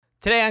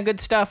Today on Good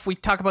Stuff, we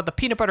talk about the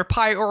peanut butter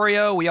pie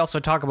Oreo. We also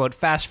talk about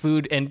fast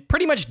food and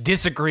pretty much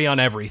disagree on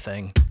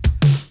everything.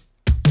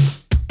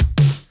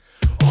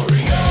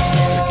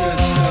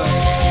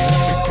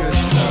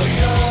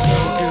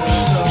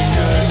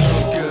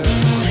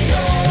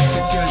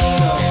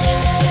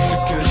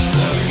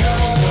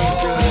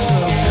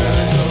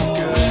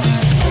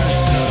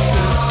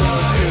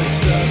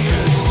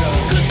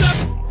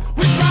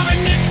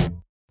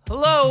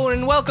 Hello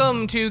and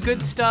welcome to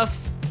Good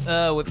Stuff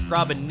with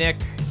Rob and Nick.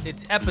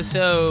 It's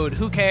episode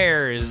Who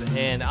Cares?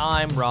 And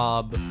I'm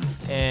Rob.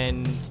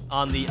 And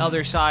on the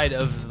other side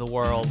of the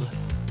world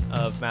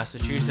of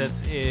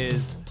Massachusetts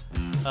is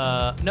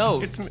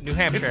it's New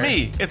Hampshire. It's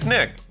me. It's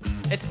Nick.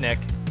 It's Nick.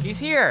 He's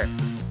here.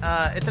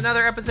 It's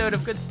another episode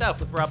of Good Stuff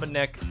with Rob and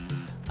Nick.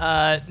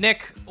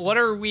 Nick, what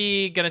are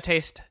we gonna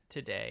taste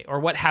today? Or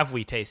what have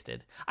we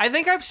tasted? I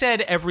think I've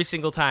said every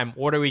single time,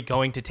 what are we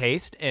going to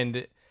taste?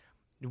 And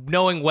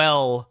knowing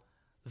well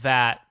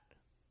that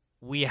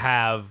we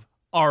have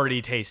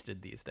already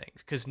tasted these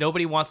things, because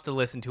nobody wants to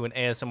listen to an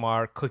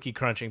ASMR cookie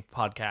crunching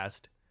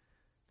podcast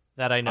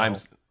that I know.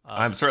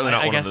 I'm certainly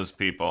not one of those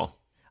people.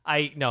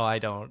 I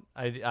don't.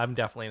 I'm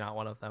definitely not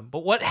one of them.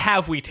 But what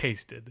have we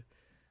tasted?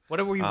 What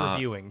are we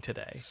reviewing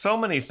today? So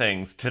many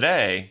things.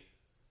 Today,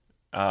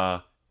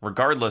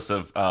 regardless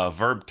of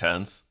verb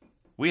tense,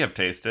 we have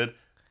tasted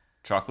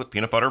chocolate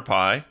peanut butter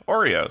pie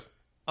Oreos.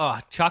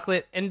 Oh,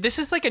 chocolate. And this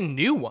is like a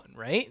new one,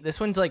 right? This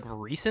one's like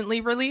recently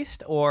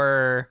released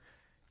or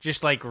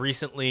just like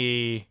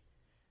recently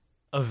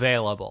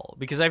available?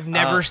 Because I've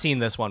never seen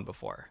this one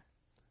before.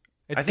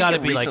 It's got to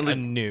be like a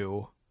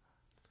new.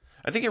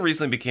 I think it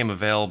recently became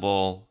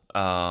available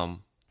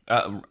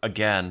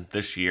again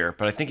this year,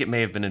 but I think it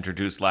may have been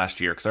introduced last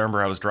year because I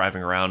remember I was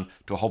driving around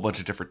to a whole bunch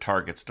of different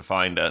Targets to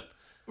find it.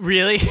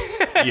 Really?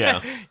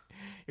 Yeah.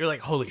 You're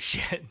like, holy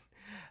shit.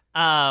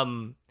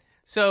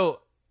 So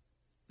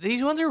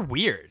these ones are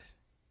weird.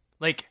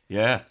 Like,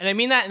 yeah. And I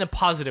mean that in a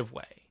positive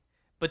way.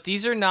 But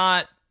these are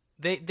not,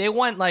 they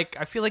went like,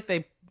 I feel like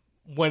they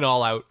went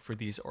all out for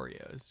these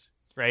Oreos,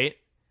 right?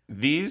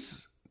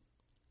 These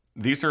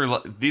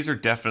are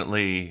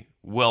definitely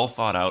well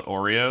thought out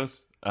Oreos.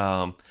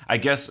 I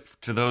guess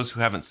to those who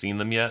haven't seen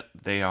them yet,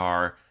 they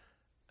are,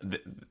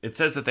 it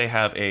says that they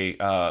have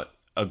a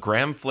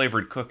graham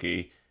flavored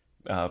cookie,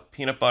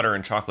 peanut butter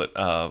and chocolate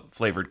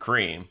flavored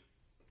cream.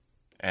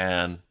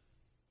 And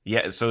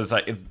yeah, so it's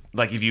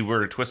like if you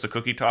were to twist a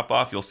cookie top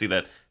off, you'll see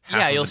that.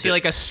 You'll see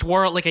like a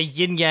swirl, like a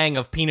yin yang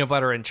of peanut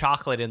butter and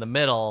chocolate in the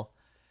middle,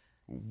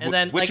 and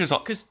then which is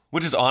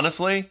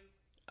honestly,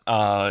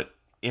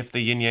 if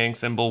the yin yang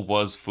symbol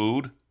was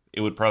food,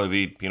 it would probably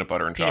be peanut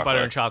butter and chocolate. Peanut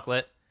butter and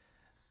chocolate.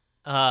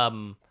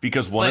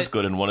 Because one is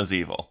good and one is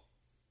evil.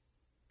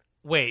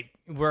 Wait,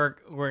 we're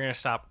gonna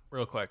stop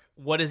real quick.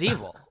 What is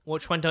evil?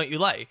 Which one don't you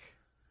like?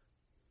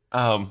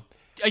 Do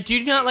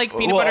you not like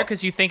peanut butter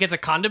because you think it's a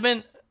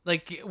condiment?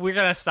 Like, we're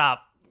gonna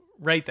stop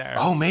right there.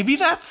 Oh, maybe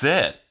that's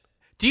it.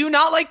 Do you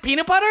not like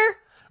peanut butter?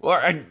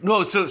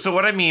 Well, so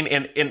what I mean,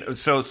 and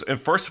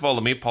first of all,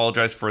 let me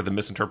apologize for the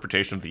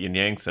misinterpretation of the yin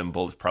yang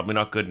symbol. It's probably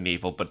not good and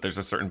evil, but there's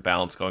a certain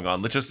balance going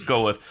on. Let's just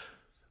go with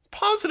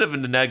positive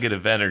and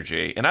negative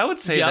energy. And I would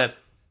say that,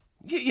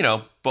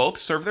 both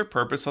serve their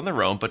purpose on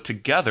their own, but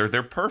together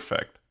they're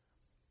perfect.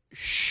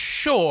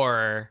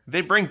 Sure.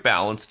 They bring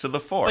balance to the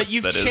force.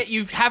 But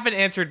you haven't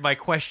answered my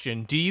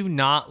question. Do you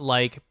not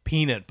like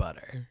peanut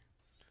butter?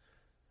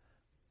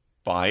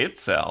 By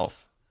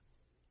itself.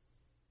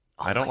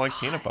 I don't like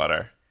peanut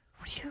butter.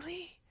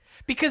 Really?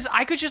 Because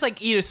I could just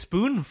like eat a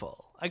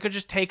spoonful. I could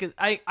just take it.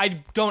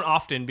 I don't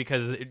often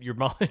because your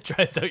mouth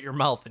dries out your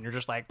mouth and you're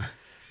just like,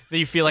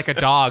 you feel like a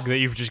dog that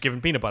you've just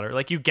given peanut butter.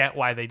 Like, you get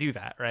why they do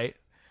that, right?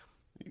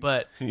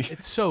 But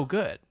it's so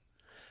good.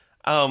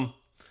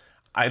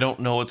 I don't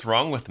know what's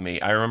wrong with me.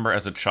 I remember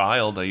as a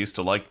child, I used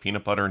to like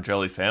peanut butter and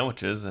jelly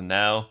sandwiches, and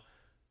now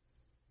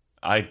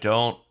I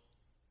don't.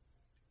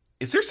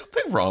 Is there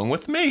something wrong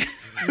with me?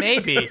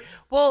 Maybe.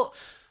 Well,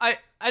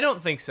 I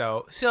don't think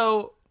so.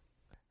 So,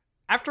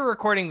 after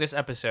recording this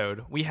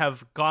episode, we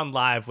have gone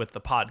live with the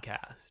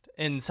podcast,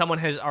 and someone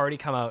has already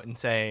come out and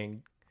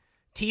saying,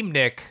 Team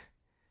Nick,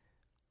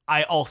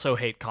 I also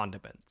hate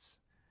condiments.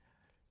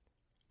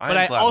 But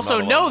I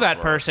also know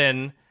that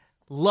person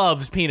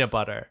loves peanut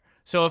butter.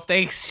 So if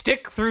they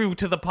stick through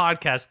to the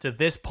podcast to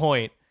this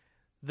point,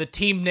 the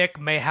Team Nick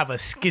may have a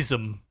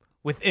schism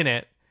within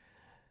it.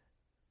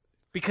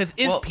 Because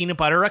peanut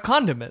butter a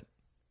condiment?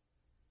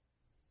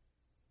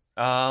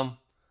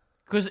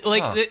 Because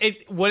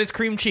what is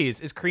cream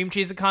cheese? Is cream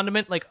cheese a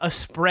condiment? Like a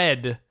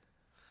spread?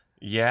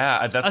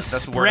 Yeah, that's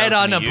spread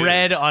on a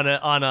bread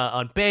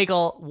on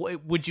bagel.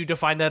 Would you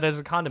define that as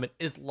a condiment?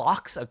 Is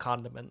lox a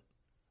condiment?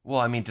 Well,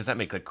 I mean, does that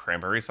make like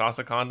cranberry sauce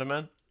a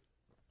condiment?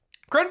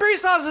 Cranberry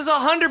sauce is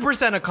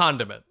 100% a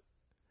condiment.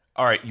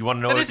 All right, you want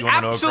to know? That is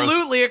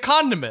absolutely a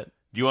condiment.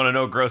 Do you want to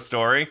know a gross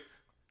story?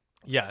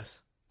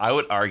 Yes. I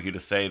would argue to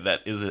say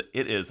that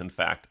it is in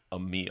fact a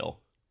meal.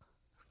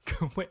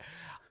 Wait,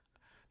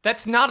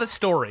 that's not a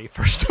story,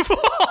 first of all.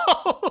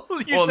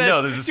 You Well, said,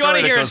 no, there's a you want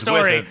story to hear that a goes with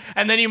story, it.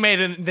 and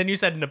then you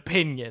said an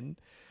opinion.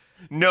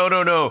 No.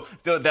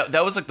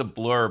 That was like the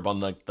blurb on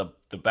like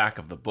the back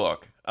of the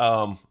book.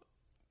 But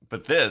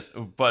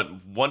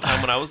one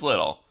time when I was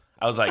little,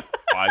 I was like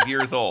 5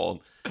 years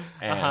old,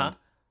 and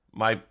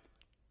my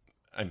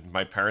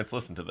parents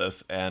listened to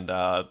this, and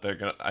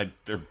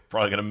they're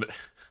probably gonna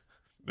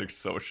they're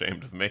so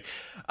ashamed of me.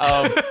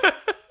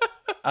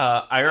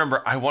 I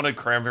remember I wanted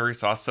cranberry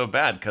sauce so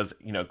bad because,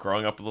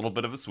 growing up with a little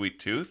bit of a sweet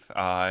tooth,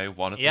 I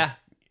wanted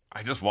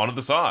I just wanted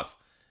the sauce.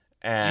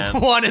 And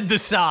You wanted the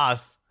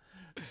sauce.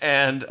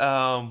 and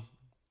I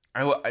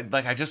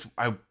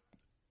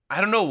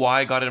don't know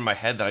why I got it in my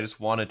head that I just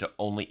wanted to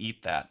only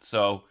eat that.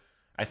 So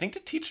I think to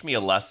teach me a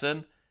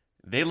lesson,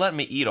 they let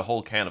me eat a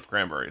whole can of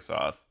cranberry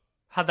sauce.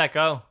 How'd that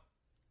go?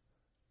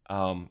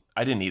 I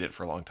didn't eat it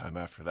for a long time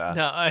after that.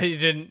 No, you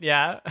didn't.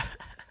 Yeah.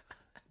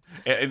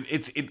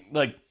 It's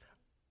like,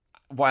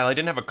 while I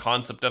didn't have a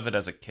concept of it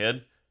as a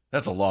kid,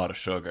 that's a lot of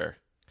sugar.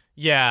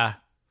 Yeah.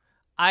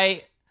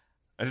 I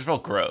just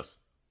felt gross.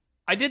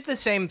 I did the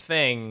same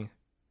thing,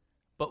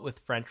 but with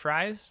French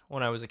fries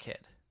when I was a kid.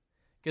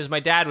 Because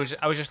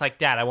I was just like,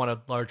 Dad, I want a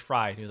large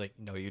fry. And he was like,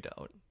 no, you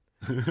don't.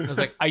 I was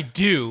like, I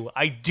do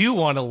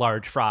want a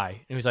large fry.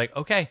 And he was like,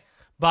 okay,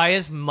 buy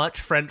as much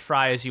French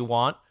fry as you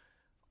want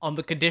on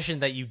the condition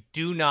that you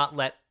do not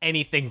let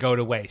anything go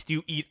to waste.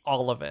 You eat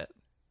all of it.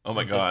 Oh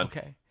my God.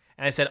 Okay.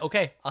 And I said,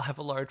 okay, I'll have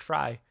a large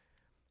fry.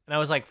 And I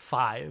was like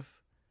 5.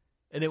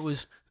 And it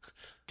was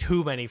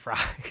too many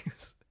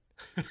fries.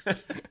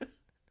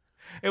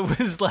 It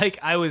was like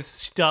I was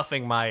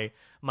stuffing my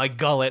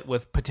gullet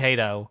with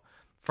potato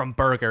from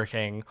Burger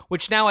King,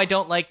 which now I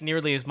don't like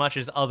nearly as much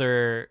as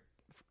other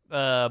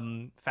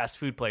fast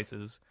food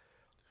places.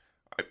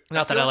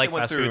 Not that I like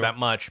fast food that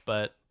much,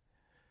 but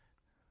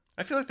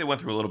I feel like they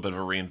went through a little bit of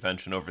a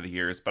reinvention over the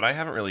years, but I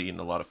haven't really eaten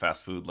a lot of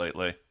fast food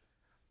lately.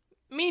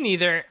 Me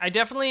neither.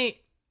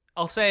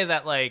 I'll say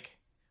that, like,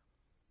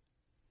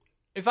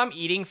 if I'm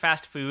eating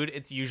fast food,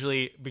 it's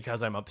usually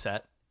because I'm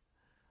upset.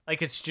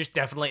 Like, it's just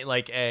definitely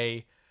like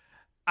I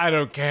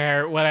don't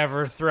care,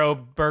 whatever, throw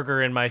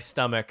burger in my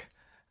stomach.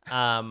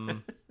 But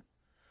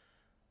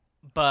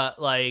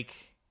like,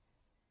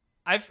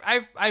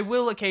 I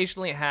will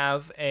occasionally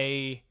have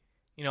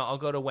I'll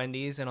go to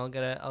Wendy's and I'll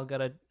get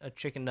a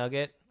chicken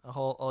nugget,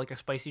 a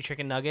spicy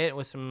chicken nugget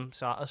with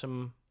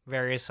some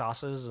various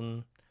sauces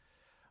and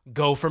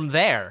go from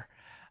there.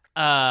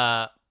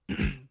 But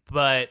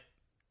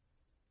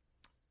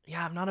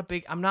yeah, I'm not a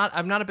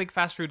big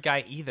fast food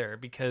guy either,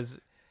 because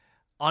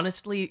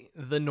honestly,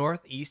 the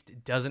Northeast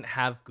doesn't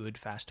have good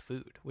fast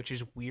food, which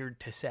is weird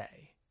to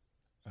say.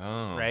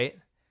 Oh. Right?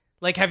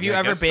 Like, have you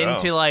ever been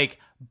to like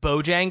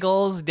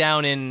Bojangles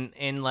down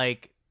in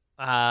like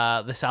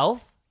the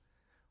South?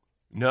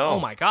 No. Oh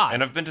my God.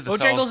 And I've been to the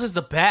Bojangles South is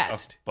the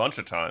best. a bunch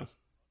of times.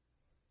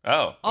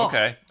 Oh,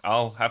 okay.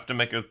 I'll have to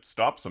make a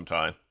stop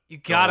sometime. You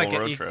gotta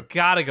go to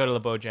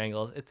the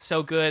Bojangles. It's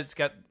so good. It's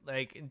got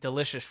like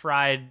delicious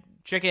fried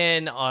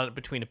chicken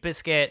between a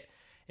biscuit.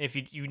 And if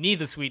you need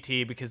the sweet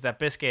tea, because that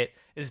biscuit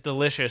is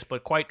delicious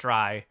but quite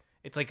dry.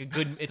 It's like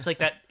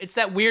it's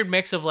that weird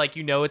mix of like,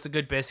 it's a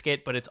good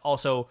biscuit, but it's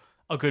also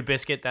a good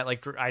biscuit that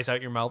like dries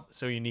out your mouth.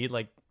 So you need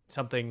like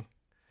something.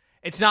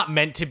 It's not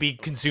meant to be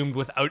consumed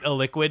without a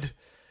liquid.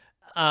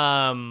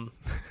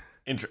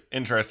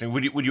 Interesting.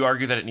 Would you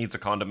argue that it needs a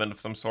condiment of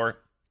some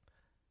sort?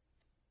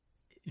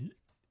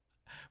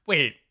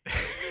 Wait,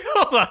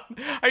 hold on.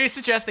 Are you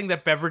suggesting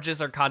that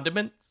beverages are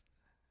condiments?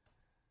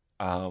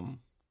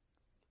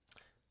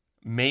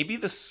 Maybe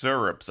the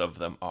syrups of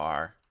them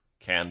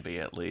can be,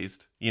 at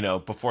least,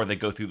 before they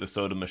go through the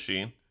soda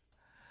machine.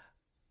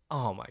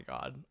 Oh my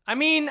God. I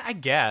mean, I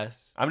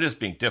guess. I'm just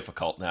being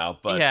difficult now,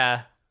 but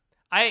yeah.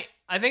 I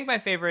think my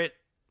favorite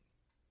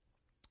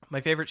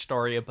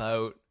story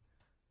about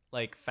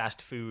like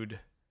fast food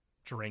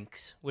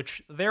drinks,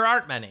 which there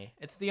aren't many.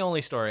 It's the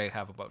only story I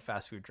have about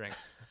fast food drinks.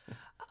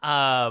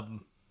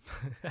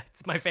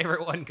 It's my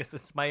favorite one because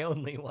it's my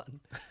only one.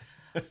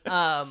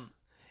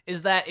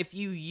 Is that if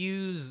you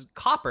use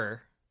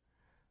copper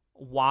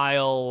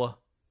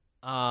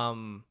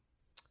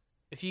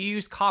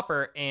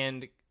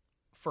and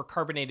for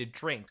carbonated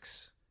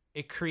drinks,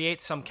 it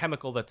creates some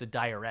chemical that's a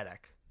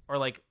diuretic, or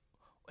like,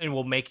 and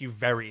will make you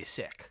very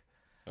sick.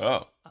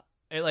 Oh.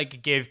 It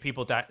like gave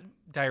people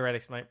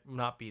diuretics might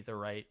not be the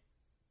right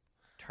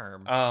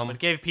term, but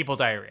gave people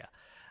diarrhea.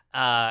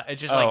 It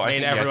just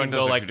made everyone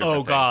go like,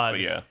 "Oh God!"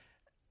 Things, yeah,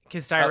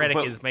 because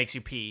diuretic makes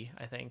you pee.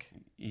 I think.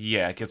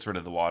 Yeah, it gets rid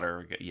of the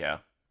water. Yeah,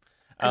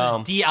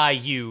 because it's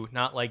DIU,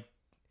 not like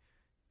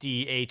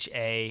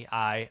DHAI.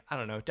 I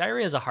don't know.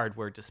 Diarrhea is a hard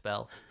word to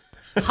spell.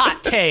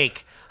 Hot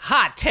take.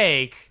 Hot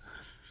take.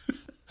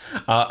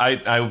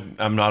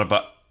 I'm not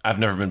about. I've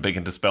never been big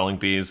into spelling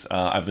bees.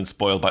 I've been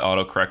spoiled by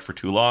autocorrect for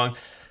too long,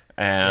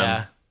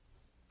 and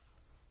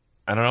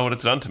I don't know what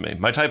it's done to me.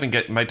 My typing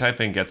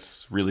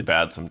gets really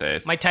bad some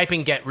days. My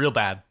typing get real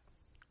bad.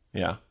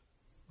 Yeah.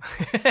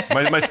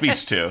 my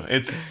speech too.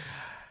 It's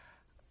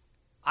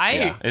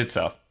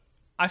tough.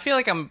 I feel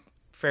like I'm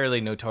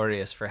fairly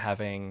notorious for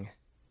having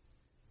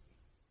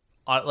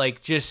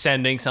like just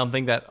sending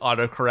something that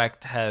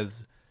autocorrect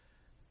has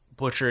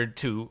butchered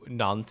to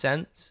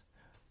nonsense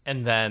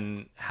and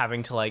then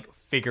having to like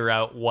figure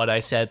out what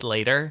I said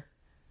later.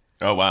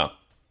 Oh wow.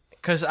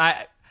 Because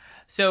I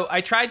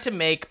tried to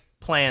make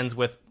plans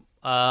with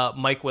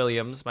Mike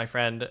Williams, my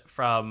friend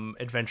from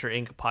Adventure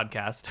Inc.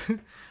 podcast,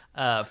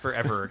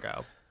 forever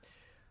ago.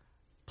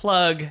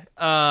 Plug.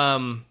 But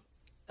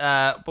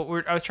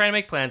I was trying to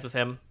make plans with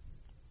him,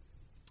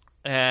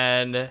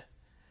 and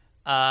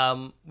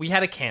we had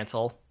to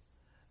cancel.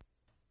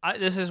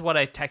 This is what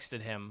I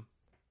texted him,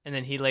 and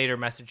then he later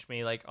messaged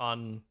me like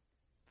on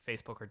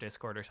Facebook or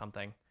Discord or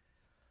something.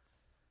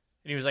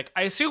 And he was like,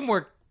 "I assume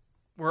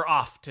we're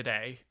off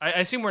today. I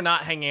assume we're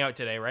not hanging out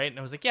today, right?" And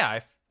I was like, "Yeah,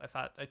 I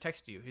thought I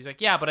texted you." He's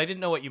like, "Yeah, but I didn't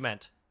know what you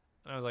meant."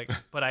 And I was like,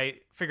 "But I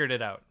figured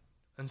it out."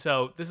 And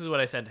so this is what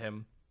I sent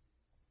him.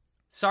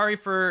 "Sorry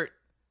for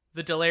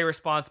the delay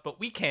response, but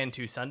we can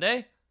too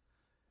Sunday.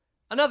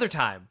 Another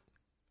time."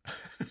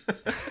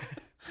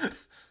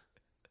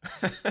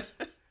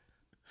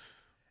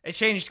 I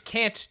changed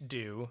 "can't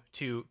do"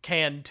 to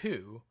 "can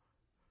too."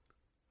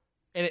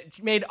 And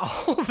it made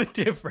all the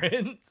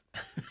difference.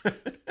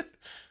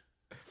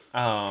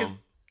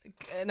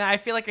 And I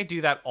feel like I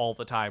do that all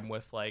the time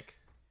with like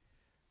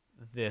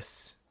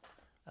this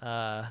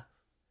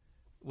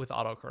with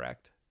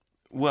autocorrect.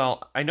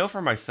 Well, I know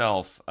for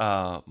myself,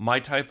 my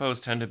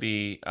typos tend to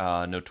be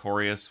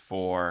notorious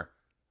for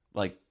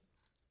like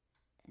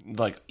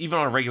even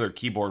on a regular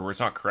keyboard where it's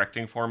not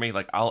correcting for me,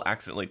 like I'll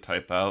accidentally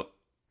type out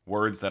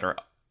words that are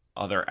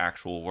other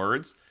actual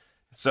words.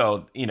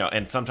 So,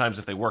 and sometimes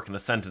if they work in the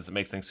sentence, it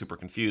makes things super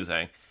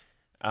confusing.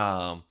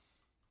 I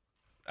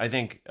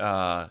think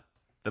one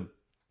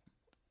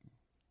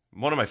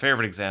of my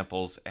favorite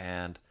examples,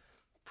 and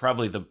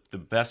probably the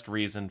best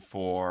reason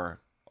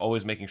for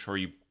always making sure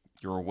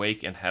you're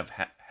awake and have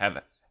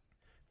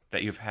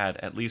that you've had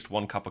at least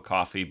one cup of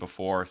coffee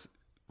before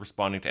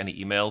responding to any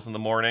emails in the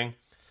morning,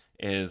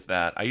 is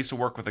that I used to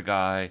work with a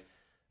guy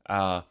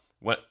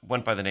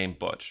went by the name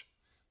Butch,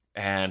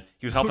 and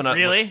he was helping out.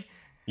 Really?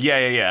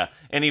 Yeah.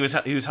 And he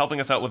was helping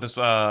us out with this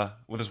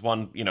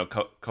one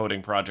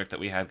coding project that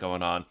we had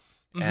going on,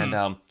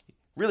 and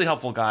really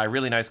helpful guy,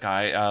 really nice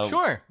guy.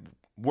 Sure.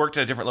 Worked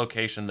at a different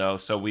location though,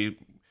 so we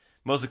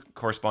mostly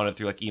corresponded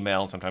through like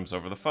email and sometimes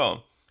over the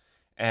phone.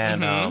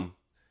 And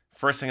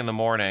first thing in the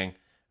morning,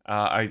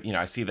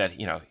 I see that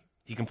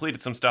he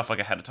completed some stuff like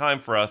ahead of time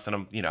for us,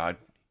 and I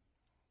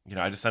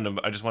just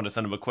wanted to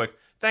send him a quick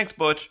thanks,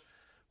 Butch.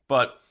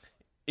 But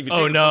if you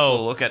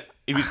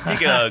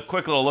take a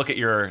quick little look at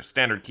your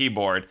standard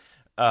keyboard,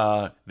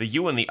 the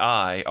U and the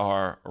I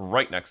are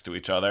right next to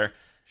each other.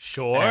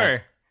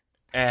 Sure.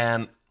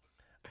 And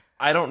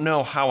I don't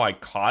know how I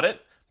caught it,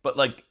 but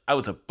like I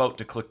was about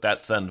to click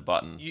that send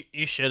button.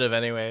 You should have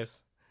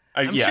anyways.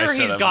 I'm sure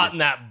he's gotten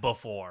that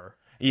before.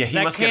 Yeah,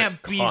 he must get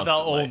it constantly. That can't be the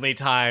only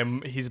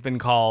time he's been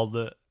called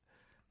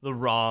the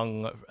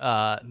wrong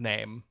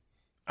name.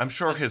 I'm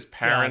sure his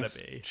parents,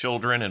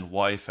 children, and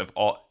wife have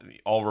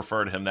all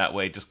referred to him that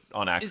way just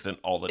on accident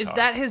all the time. Is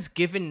that his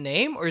given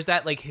name, or is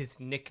that like his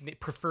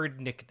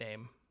preferred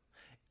nickname?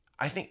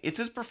 I think it's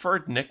his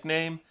preferred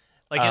nickname.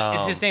 Like,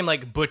 is his name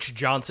like Butch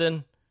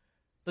Johnson?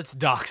 Let's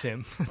dox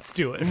him. Let's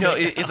do it. No,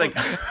 it's like...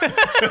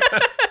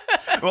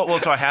 well,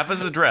 so I have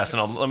his address,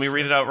 and let me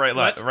read it out right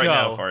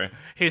now for you.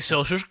 His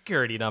social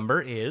security number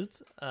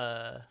is...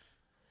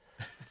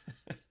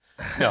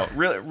 No,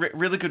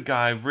 really good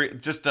guy.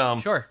 Just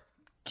sure.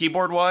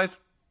 Keyboard-wise,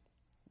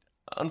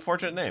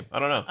 unfortunate name. I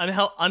don't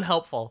know.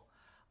 Unhelpful.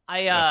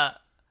 My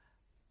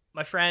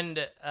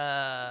friend,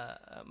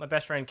 my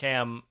best friend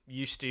Cam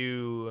used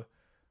to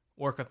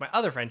work with my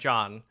other friend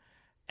John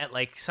at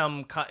like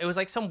it was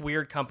like some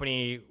weird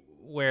company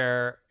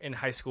where in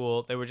high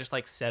school they would just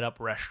like set up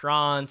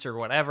restaurants or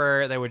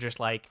whatever. They would just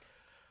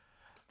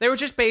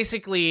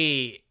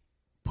basically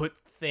put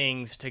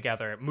things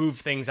together, move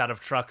things out of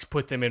trucks,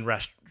 put them in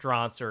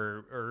restaurants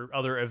or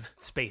other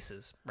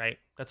spaces, right?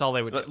 That's all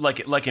they would do.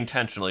 Like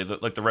intentionally,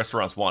 like the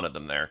restaurants wanted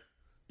them there.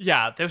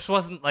 Yeah, this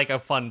wasn't like a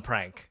fun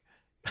prank.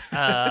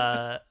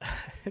 They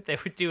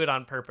would do it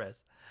on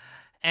purpose.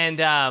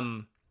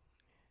 And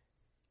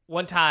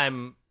one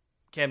time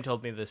Cam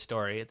told me this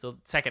story. It's a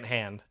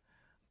secondhand,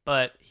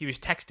 but he was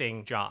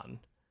texting John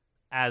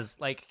as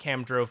like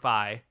Cam drove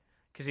by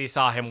because he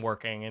saw him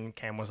working and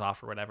Cam was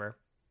off or whatever.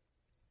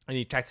 And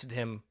he texted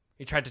him.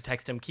 He tried to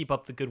text him, "Keep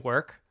up the good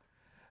work,"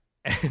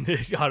 and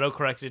it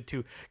auto-corrected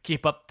to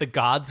 "Keep up the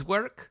God's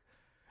work."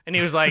 And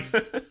he was like,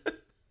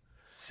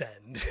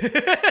 "Send."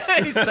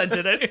 He sent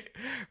it,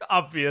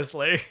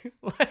 obviously.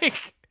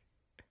 Like,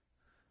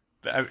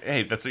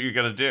 hey, that's what you're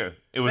gonna do.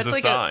 It was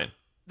a sign.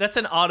 That's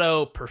an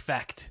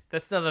auto-perfect.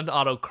 That's not an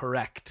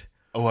auto-correct.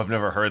 Oh, I've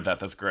never heard that.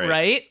 That's great.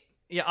 Right?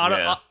 Yeah,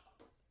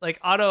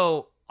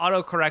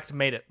 auto-correct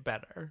made it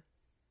better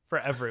for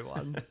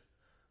everyone.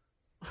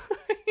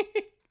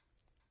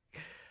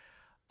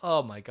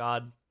 Oh my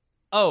god.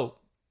 Oh,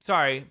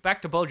 sorry.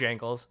 Back to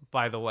Bojangles,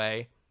 by the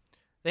way.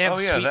 They have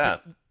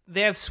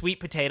they have sweet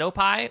potato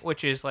pie,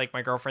 which is like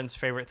my girlfriend's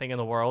favorite thing in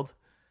the world.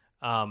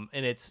 And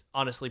it's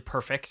honestly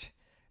perfect.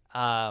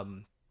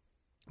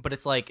 But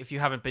it's like, if you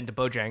haven't been to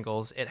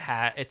Bojangles,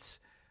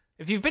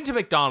 if you've been to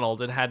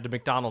McDonald's and had the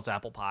McDonald's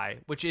apple pie,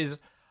 which is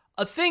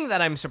a thing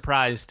that I'm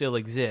surprised still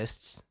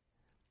exists.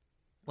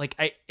 Like,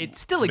 it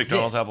still exists.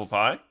 McDonald's apple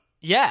pie?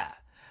 Yeah.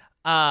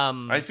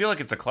 I feel like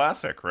it's a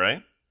classic,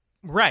 right?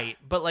 Right,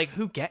 but like,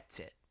 who gets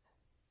it?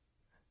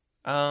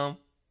 I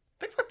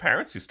think my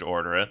parents used to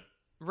order it.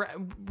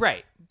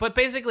 Right. But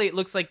basically, it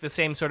looks like the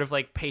same sort of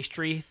like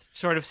pastry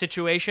sort of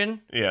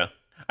situation. Yeah.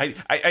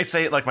 I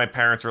say it like my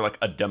parents are like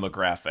a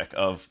demographic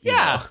of, you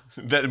know,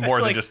 that more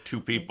than like just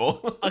two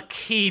people. a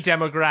key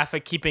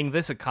demographic keeping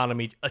this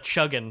economy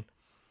a-chugging.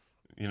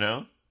 You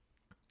know?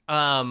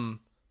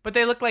 But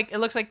it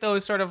looks like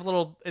those sort of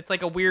little, it's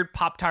like a weird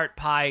Pop-Tart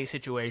pie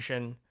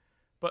situation,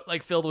 but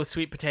like filled with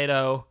sweet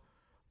potato,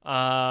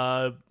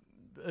 a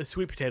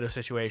sweet potato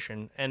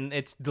situation. And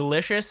it's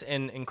delicious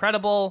and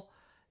incredible.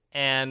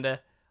 And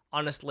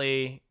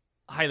honestly,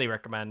 highly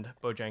recommend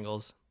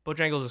Bojangles.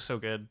 Bojangles is so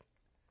good.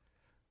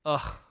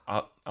 Ugh.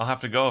 I'll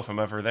have to go if I'm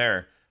ever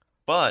there.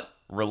 But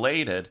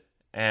related,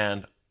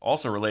 and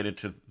also related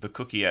to the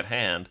cookie at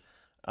hand,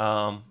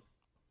 what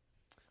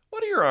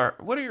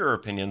are your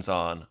opinions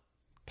on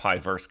pie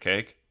versus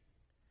cake?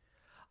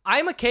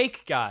 I'm a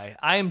cake guy.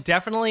 I am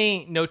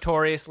definitely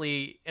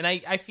notoriously, and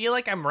I feel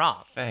like I'm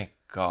wrong. Thank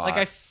God. Like,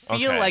 I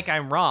feel like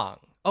I'm wrong.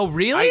 Oh,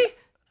 really?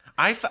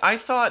 I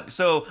thought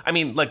so. I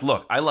mean, like,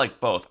 look, I like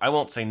both. I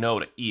won't say no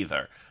to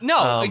either.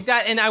 No, like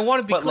that, and I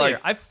want to be clear.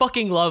 Like, I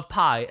fucking love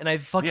pie, and I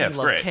fucking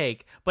love great.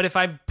 cake. But if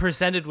I'm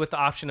presented with the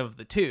option of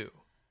the two,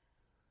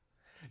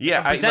 yeah,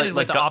 if I'm presented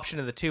with the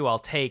option of the two, I'll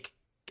take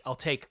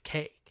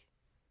cake.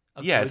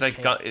 Yeah, it's like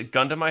cake.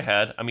 Gun to my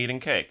head. I'm eating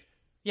cake.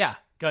 Yeah,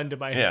 gun to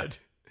my head.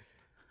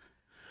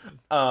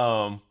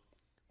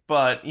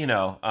 But you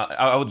know,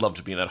 I would love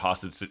to be in that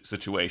hostage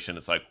situation.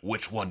 It's like,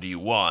 which one do you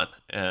want?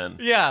 And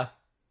yeah.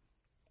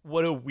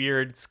 What a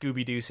weird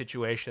Scooby-Doo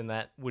situation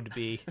that would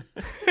be.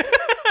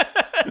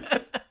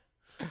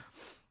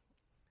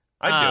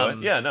 I'd do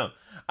it. Yeah, no.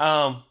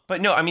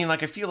 But no, I mean,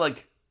 like, I feel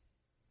like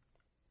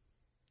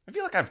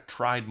I've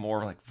tried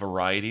more like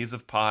varieties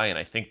of pie, and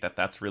I think that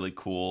that's really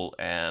cool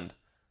and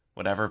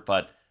whatever.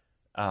 But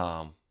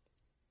well,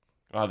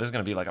 this is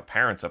gonna be like a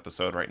parents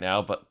episode right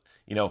now. But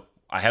you know,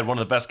 I had one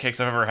of the best cakes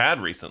I've ever had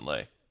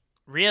recently.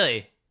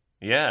 Really?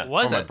 Yeah.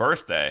 What was for my it?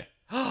 birthday.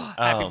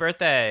 Happy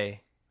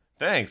birthday.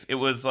 Thanks. It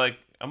was like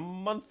a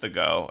month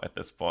ago at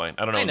this point.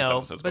 I don't know when this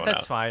episode's but going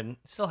that's out. fine.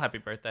 Still happy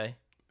birthday.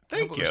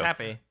 Thank I hope you. It was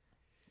happy.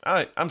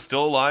 I'm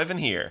still alive and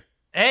here.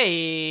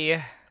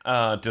 Hey.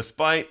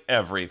 Despite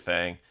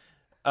everything.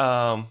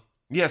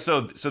 Yeah,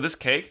 so this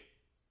cake,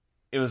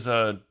 it was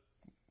a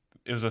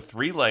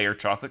 3-layer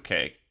chocolate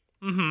cake.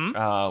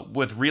 Mm-hmm.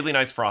 With really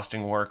nice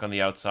frosting work on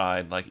the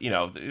outside. Like, you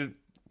know,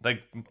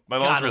 like my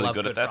mom's really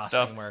good at that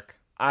stuff. Work.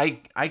 I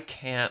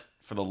can't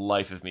for the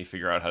life of me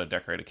figure out how to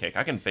decorate a cake.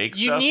 I can bake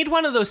stuff. You need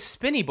one of those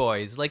spinny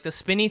boys, like the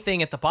spinny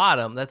thing at the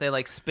bottom that they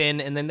like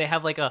spin, and then they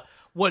have like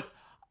what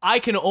I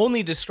can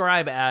only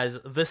describe as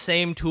the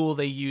same tool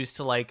they use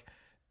to like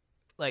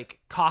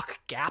caulk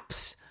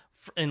gaps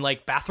in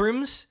like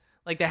bathrooms.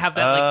 Like they have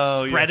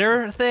that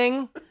spreader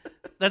thing.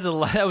 That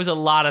was a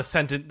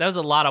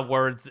lot of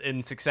words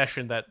in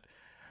succession that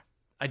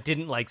I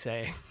didn't like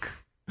saying.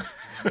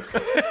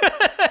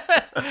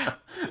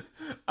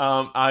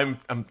 I'm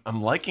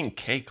liking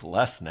cake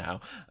less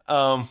now.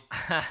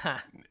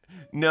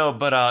 No,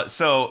 but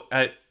so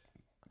I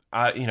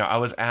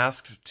was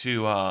asked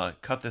to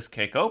cut this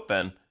cake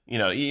open. You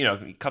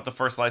know, cut the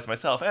first slice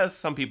myself, as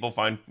some people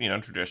find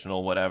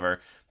traditional,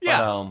 whatever.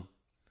 Yeah.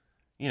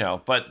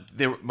 But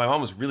my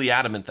mom was really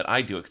adamant that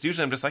I do it, because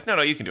usually I'm just like,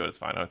 no, you can do it. It's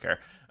fine. I don't care.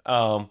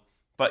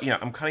 But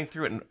I'm cutting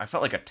through it, and I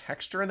felt like a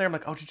texture in there. I'm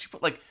like, oh, did you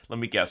put like, let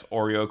me guess,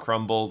 Oreo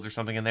crumbles or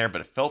something in there?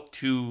 But it felt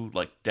too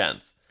like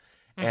dense.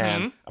 Mm-hmm.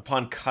 And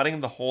upon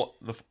cutting the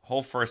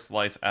whole first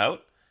slice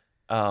out,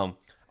 a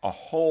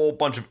whole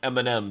bunch of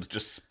M&Ms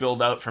just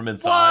spilled out from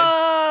inside.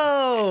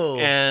 Whoa!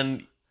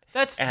 And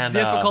that's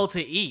difficult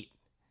to eat.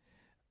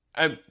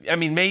 I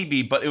mean,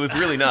 maybe, but it was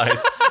really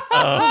nice.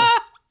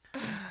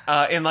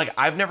 And like,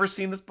 I've never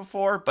seen this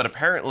before, but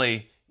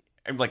apparently,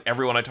 like,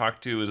 everyone I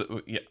talked to is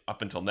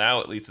up until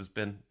now, at least, has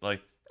been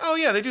like, oh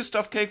yeah, they do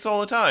stuffed cakes all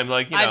the time.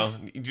 Like,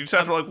 you just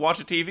have to like watch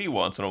a TV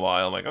once in a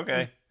while. I'm like,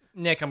 okay.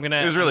 Nick,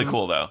 it was really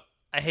cool though.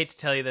 I hate to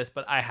tell you this,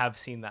 but I have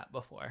seen that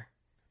before.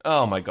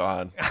 Oh my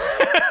God.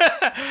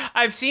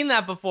 I've seen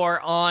that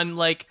before on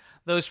like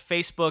those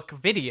Facebook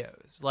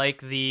videos, like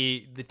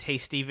the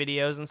tasty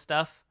videos and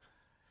stuff,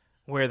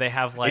 where they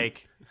have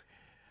like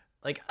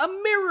a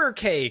mirror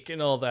cake and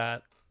all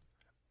that.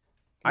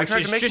 I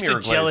tried to make just mirror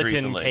a glaze gelatin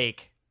recently.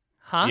 cake.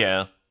 Huh?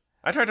 Yeah.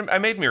 I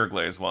made mirror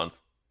glaze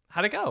once.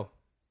 How'd it go?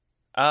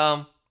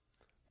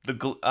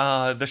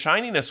 The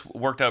shininess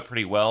worked out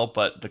pretty well,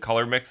 but the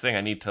color mixing,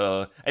 I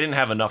didn't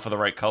have enough of the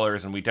right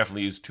colors, and we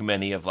definitely used too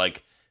many of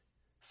like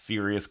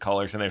serious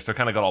colors in there, so it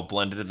kind of got all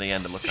blended in the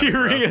end. And looked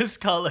serious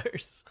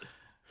colors.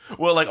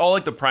 Well, like all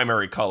like the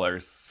primary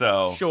colors.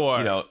 So Sure.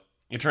 you know,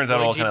 it turns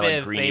out all kind of like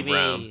Biv, greeny baby.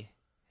 brown.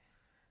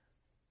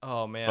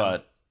 Oh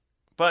man.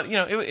 But you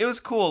know, it was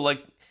cool. Like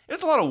it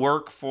was a lot of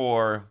work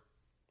for.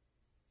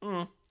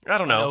 I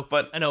don't know,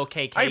 but an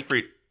okay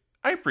cake.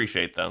 I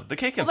appreciate them. The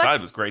cake Well,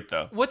 inside was great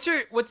though. What's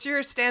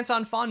your stance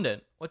on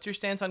fondant? What's your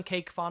stance on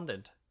cake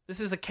fondant? This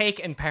is a cake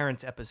and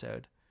parents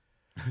episode.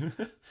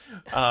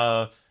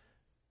 I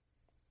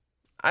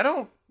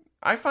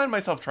find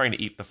myself trying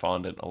to eat the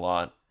fondant a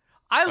lot.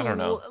 I don't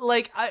know.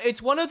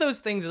 It's one of those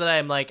things that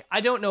I'm like,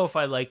 I don't know if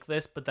I like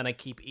this, but then I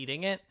keep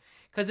eating it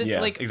because it's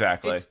like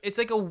exactly. It's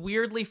like a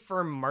weirdly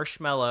firm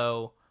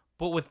marshmallow,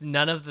 but with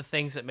none of the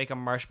things that make a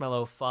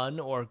marshmallow fun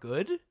or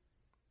good.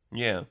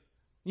 Yeah.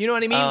 You know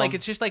what I mean? Like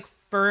it's just like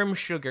firm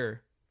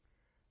sugar,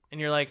 and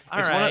you're like,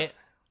 all right.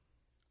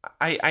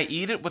 I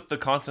eat it with the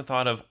constant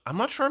thought of I'm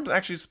not sure I'm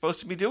actually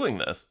supposed to be doing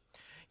this.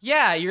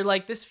 Yeah, you're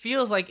like, this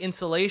feels like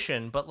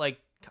insulation, but like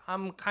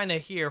I'm kind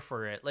of here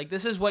for it. Like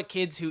this is what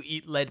kids who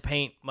eat lead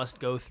paint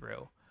must go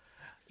through.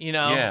 You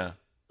know? Yeah.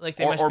 Like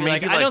they must be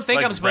like, I don't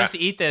think I'm supposed to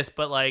eat this,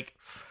 but like,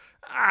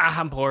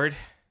 I'm bored.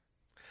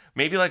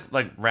 Maybe like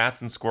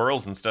rats and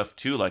squirrels and stuff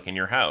too, like in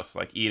your house,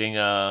 like eating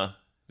the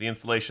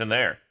insulation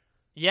there.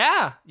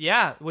 Yeah,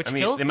 which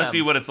kills them. It must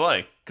be what it's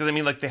like. Because I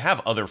mean, like they have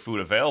other food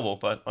available,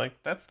 but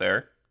like that's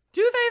there.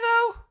 Do they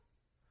though?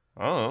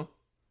 Oh.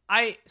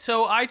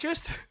 So I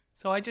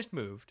just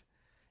moved,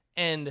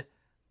 and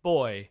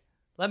boy,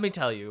 let me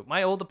tell you,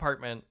 my old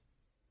apartment.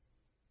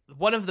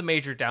 One of the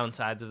major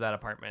downsides of that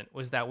apartment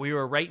was that we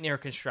were right near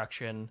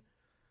construction,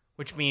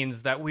 which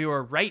means that we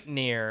were right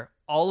near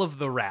all of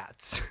the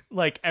rats.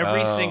 Like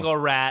every single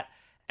rat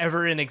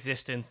ever in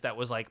existence that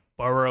was like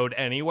burrowed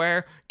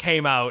anywhere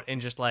came out and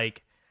just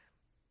like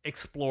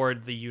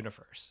explored the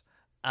universe.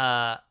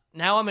 Now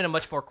I'm in a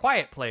much more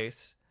quiet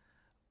place,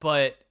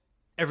 but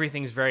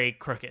everything's very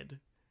crooked.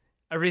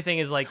 Everything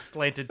is like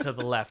slanted to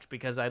the left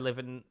because I live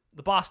in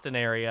the Boston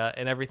area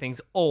and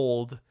everything's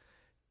old,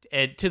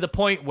 and to the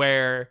point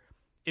where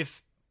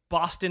if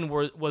Boston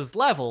was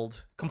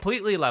leveled,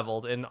 completely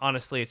leveled, and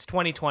honestly it's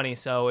 2020,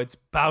 so it's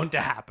bound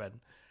to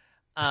happen.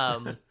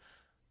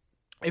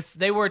 If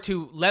they were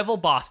to level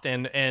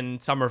Boston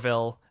and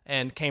Somerville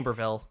and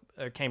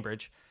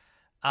Cambridge,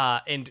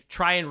 and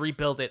try and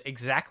rebuild it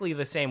exactly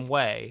the same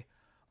way,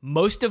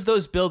 most of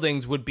those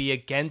buildings would be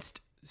against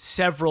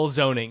several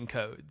zoning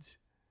codes.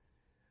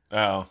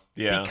 Oh,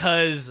 yeah.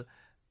 Because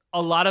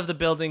a lot of the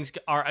buildings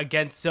are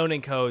against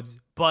zoning codes,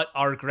 but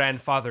are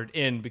grandfathered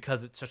in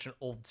because it's such an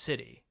old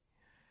city.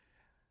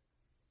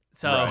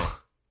 So, right.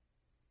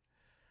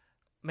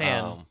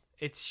 Man,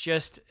 it's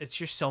just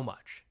so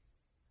much.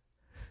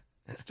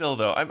 Still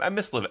though, I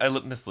miss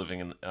living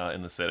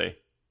in the city.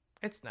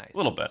 It's nice. A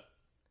little bit.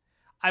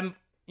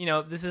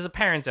 This is a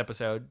parents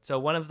episode, so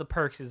one of the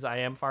perks is I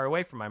am far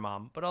away from my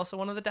mom, but also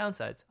one of the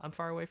downsides, I'm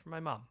far away from my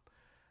mom.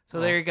 So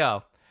there you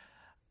go.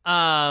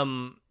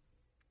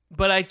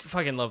 But I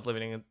fucking love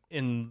living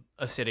in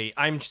a city.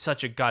 I'm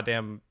such a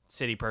goddamn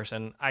city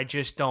person. I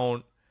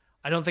don't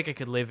think I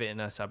could live in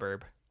a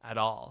suburb at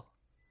all.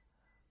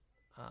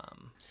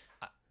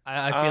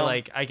 I feel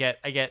like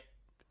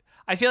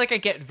I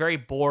get very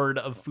bored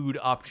of food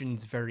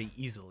options very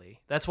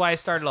easily. That's why we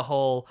started a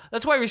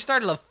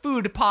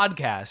food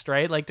podcast,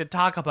 right? Like to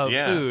talk about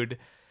food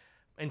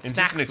and snack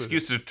just an food.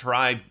 Excuse to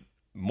try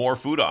more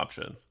food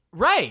options.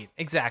 Right,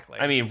 exactly.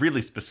 I mean,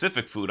 really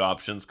specific food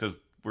options because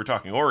we're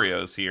talking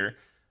Oreos here.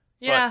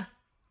 Yeah. But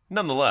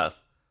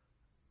nonetheless.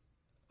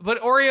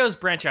 But Oreos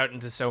branch out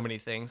into so many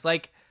things.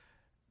 Like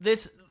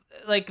this,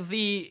 like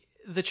the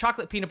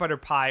chocolate peanut butter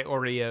pie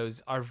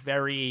Oreos are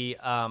very,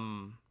 I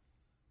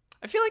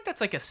feel like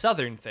that's like a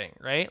Southern thing,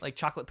 right? Like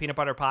chocolate peanut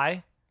butter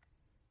pie.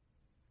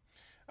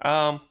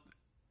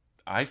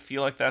 I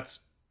feel like that's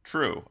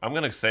true. I'm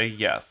going to say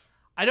yes.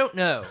 I don't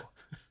know.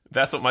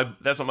 That's what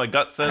my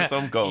gut says, so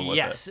I'm going with it.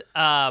 Yes.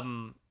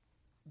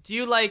 Do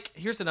you like,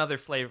 here's another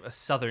flavor, a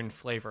Southern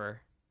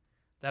flavor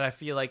that I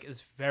feel like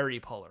is very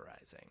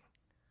polarizing.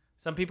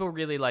 Some people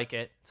really like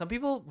it. Some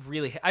people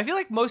really, I feel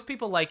like most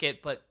people like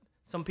it, but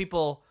some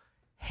people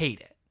hate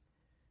it.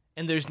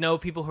 And there's no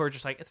people who are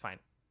just like, it's fine.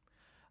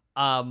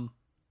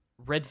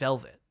 Red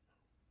velvet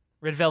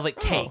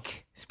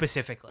cake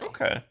specifically.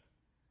 Okay.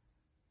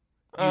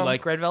 Do you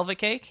like red velvet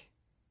cake?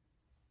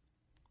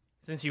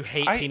 Since you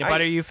hate peanut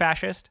butter, you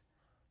fascist.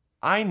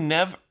 I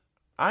never.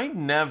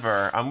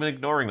 I'm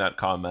ignoring that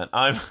comment.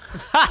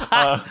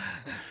 I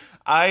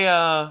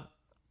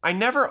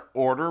never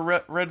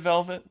order red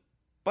velvet,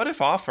 but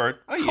if offered,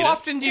 I eat it. How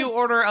often do you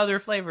order other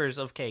flavors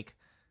of cake?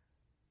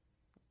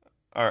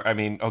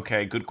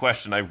 Okay, good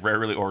question. I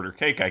rarely order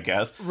cake, I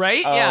guess.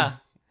 Right? Yeah.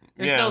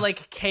 There's no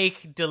like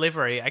cake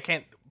delivery. I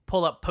can't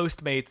pull up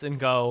Postmates and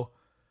go,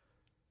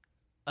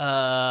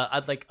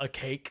 I'd like a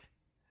cake.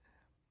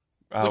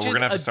 We're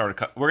gonna have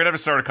to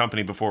start a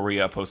company before we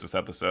post this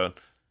episode.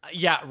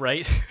 Yeah,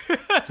 right.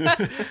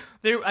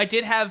 I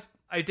did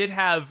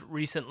have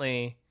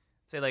recently,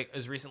 say like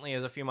as recently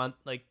as a few months,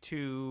 like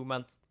 2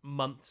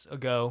 months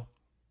ago,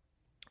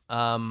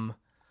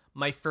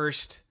 my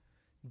first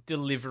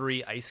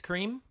delivery ice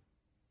cream.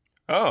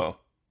 Oh,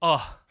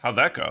 Oh, how'd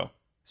that go?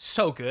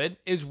 so good.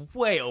 It's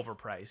way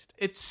overpriced.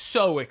 It's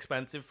so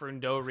expensive for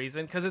no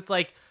reason because it's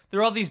like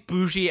they're all these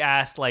bougie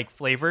ass like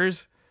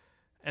flavors,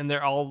 and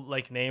they're all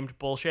like named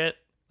bullshit.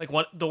 Like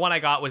the one I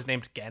got was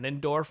named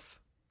Ganondorf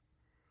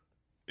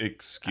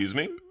Excuse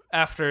me?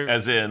 after.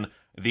 As in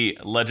the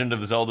Legend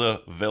of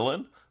Zelda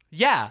villain?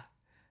 Yeah,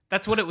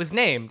 that's what it was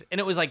named, and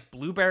it was like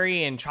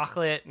blueberry and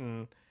chocolate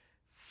and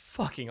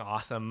fucking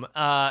awesome.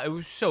 It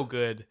was so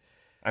good.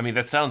 I mean,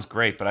 that sounds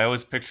great, but I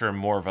always picture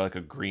more of like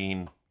a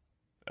green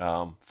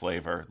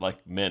flavor,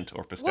 like mint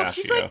or pistachio. Well,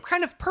 he's like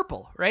kind of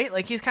purple, right?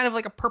 Like he's kind of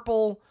like a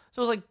purple.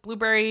 So it was like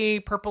blueberry,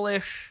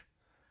 purplish.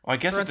 Well, I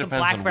guess Throwing it some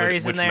depends on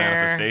blackberries which in there.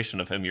 manifestation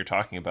of him you're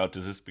talking about.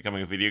 Is this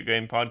becoming a video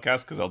game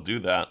podcast? Because I'll do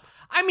that.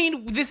 I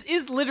mean, this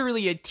is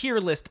literally a tier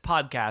list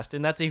podcast,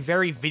 and that's a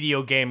very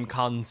video game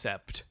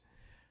concept,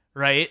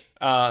 right?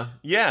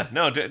 Yeah,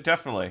 no,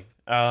 definitely.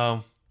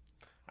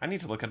 I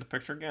need to look at the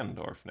picture of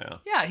Ganondorf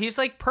now. Yeah, he's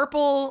like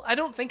purple. I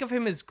don't think of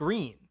him as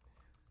green.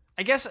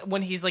 I guess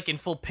when he's like in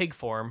full pig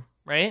form,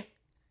 right?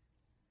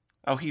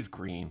 Oh, he's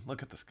green.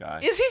 Look at this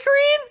guy. Is he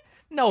green?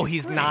 No,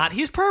 he's green. not.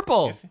 He's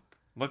purple. Is he?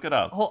 Look it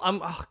up.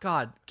 Oh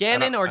God,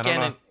 Ganon or I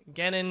don't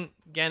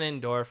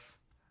Ganondorf.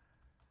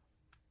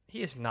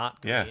 He is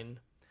not green. Yeah.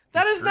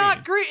 That He's is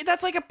not green.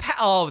 That's like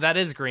oh, that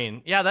is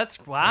green. Yeah,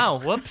 that's wow.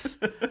 Whoops.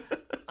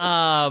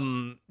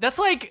 That's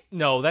like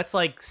no, that's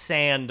like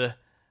sand.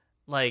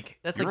 Like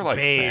that's You like were like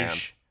beige.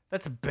 sand.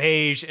 That's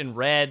beige and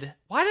red.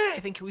 Why did I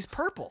think he was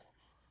purple?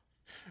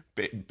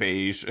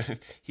 Beige.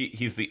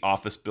 He's the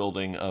office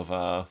building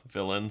of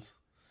villains.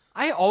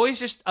 I always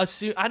just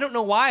assume. I don't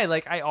know why.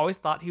 Like I always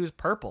thought he was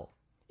purple.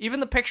 Even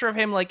the picture of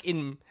him like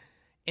in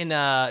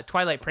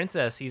Twilight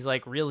Princess, he's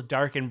like real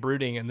dark and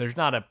brooding, and there's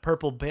not a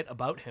purple bit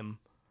about him.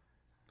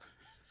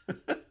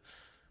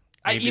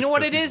 You know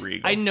what it is?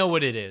 Regal. I know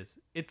what it is.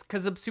 It's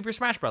because of Super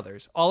Smash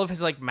Brothers. All of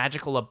his like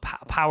magical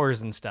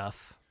powers and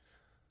stuff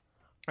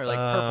are like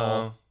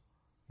purple.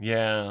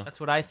 Yeah. That's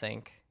what I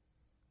think.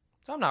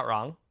 So I'm not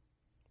wrong.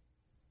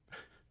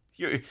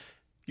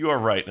 You are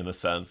right in a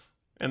sense,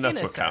 and that's In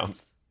a what counts.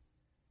 sense.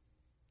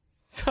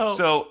 So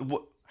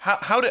So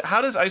how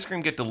does ice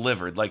cream get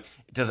delivered? Like,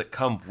 does it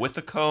come with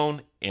a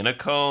cone, in a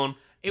cone?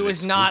 it Do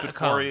was they not scoop a it for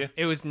cone. you?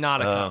 It was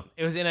not a Oh. cone.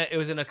 It was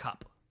in a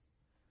cup.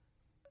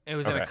 It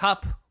was in a Okay.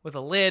 cup with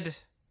a lid,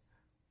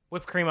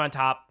 whipped cream on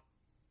top.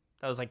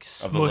 That was like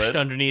Of the smushed lid?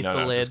 underneath No, the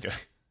I'm lid,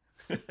 just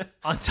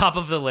on top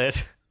of the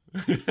lid.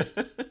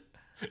 kidding.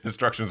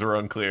 Instructions were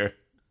unclear.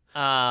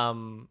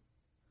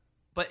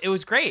 But it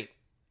was great.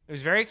 It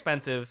was very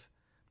expensive,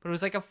 but it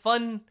was like a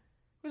fun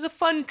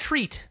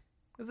treat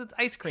because it's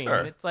ice cream. Sure.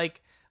 And it's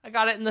like, I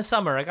got it in the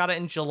summer. I got it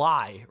in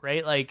July,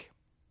 right? Like,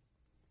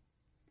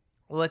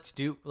 let's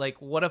do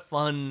like, what a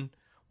fun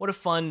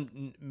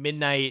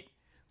midnight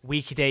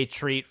weekday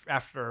treat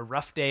after a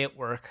rough day at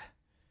work,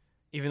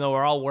 even though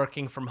we're all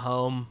working from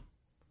home.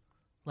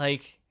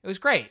 Like, it was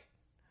great.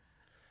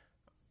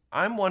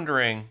 I'm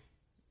wondering,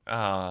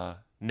 now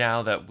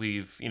that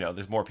we've,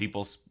 there's more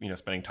people,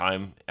 spending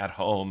time at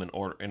home and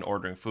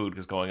ordering food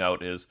because going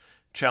out is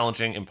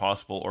challenging,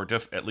 impossible, or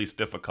at least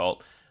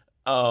difficult.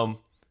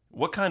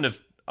 What kind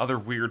of other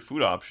weird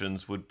food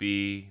options would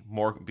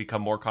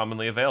become more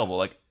commonly available?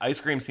 Like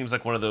ice cream seems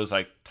like one of those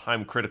like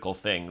time critical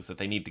things that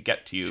they need to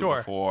get to you Sure.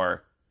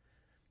 before.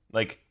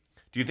 Like,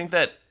 do you think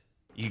that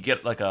you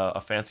get like a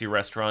fancy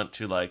restaurant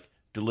to like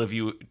deliver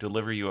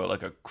you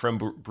like a creme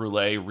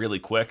brulee really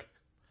quick?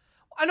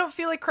 I don't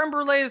feel like creme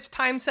brulee is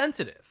time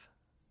sensitive.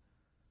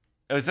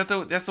 Is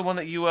that's the one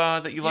that you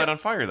light on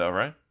fire though,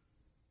 right?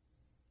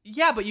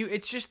 Yeah, but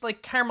it's just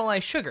like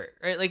caramelized sugar,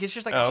 right? Like it's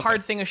just like Oh, a okay.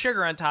 hard thing of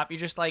sugar on top. You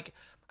just like,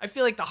 I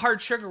feel like the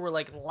hard sugar will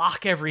like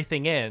lock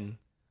everything in.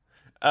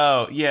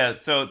 Oh yeah,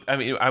 so I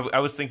mean, I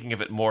was thinking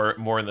of it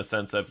more in the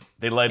sense of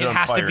they light it on It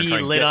has fire. to be try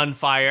and lit get- on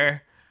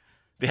fire.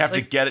 They have to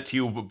like- get it to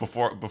you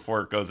before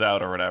it goes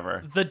out or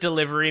whatever. The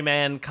delivery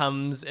man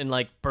comes and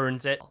like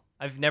burns it.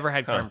 I've never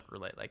had Huh. creme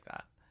brulee like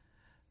that.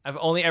 I've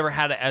only ever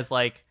had it as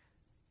like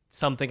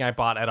something I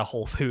bought at a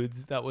Whole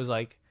Foods that was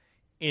like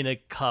in a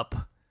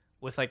cup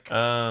with like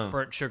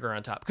burnt sugar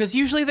on top. Because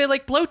usually they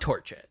like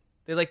blowtorch it.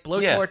 They like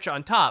blowtorch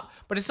on top,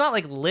 but it's not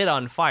like lit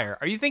on fire.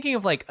 Are you thinking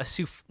of like a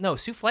souffle? No,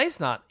 souffle's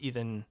not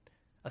even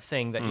a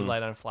thing that you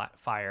light on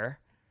fire.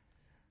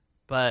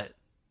 But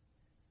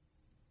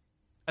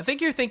I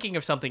think you're thinking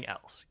of something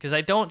else because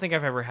I don't think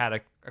I've ever had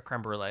a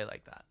creme brulee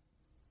like that.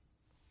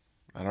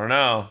 I don't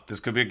know. This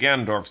could be a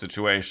Ganondorf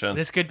situation.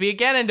 This could be a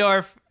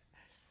Ganondorf.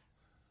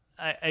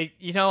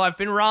 I've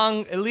been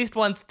wrong at least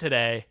once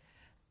today.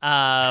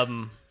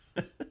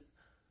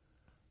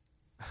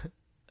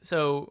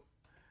 So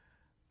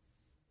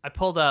I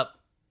pulled up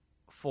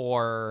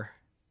for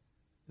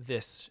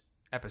this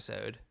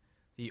episode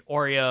the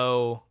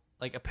Oreo,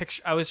 like a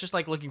picture. I was just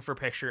like looking for a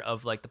picture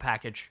of like the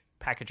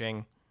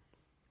packaging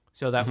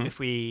so that if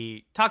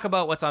we talk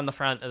about what's on the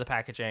front of the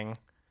packaging,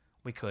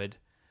 we could.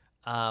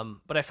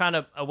 But I found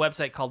a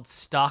website called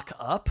Stock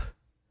Up,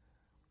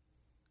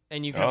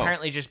 and you can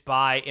apparently just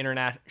buy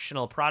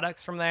international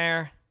products from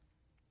there.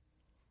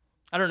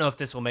 I don't know if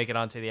this will make it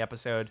onto the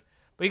episode,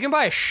 but you can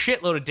buy a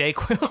shitload of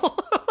Dayquil.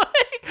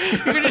 You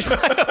can just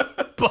buy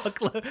a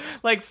buckload,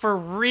 like for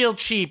real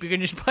cheap. You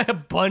can just buy a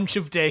bunch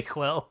of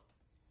Dayquil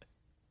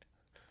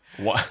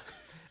What?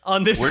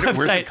 on this website.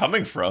 Where's it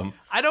coming from?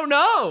 I don't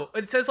know.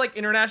 It says like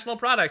international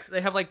products.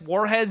 They have like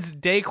Warheads,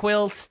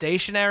 Dayquil,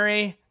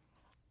 stationery.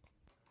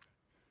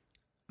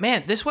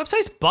 Man, this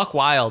website's buck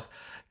wild.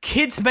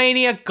 Kids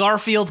Mania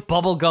Garfield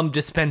bubblegum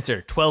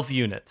dispenser, 12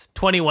 units,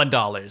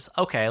 $21.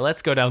 Okay,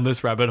 let's go down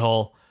this rabbit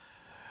hole.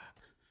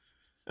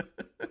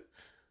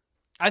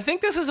 I think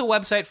this is a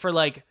website for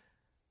like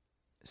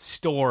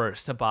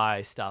stores to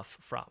buy stuff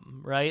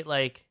from, right?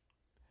 Like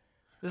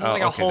this is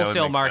like a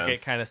wholesale market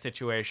sense. kind of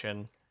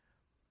situation.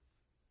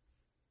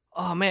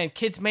 Oh man,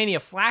 Kids Mania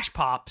Flash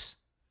Pops.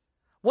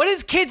 What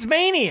is Kids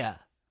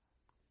Mania?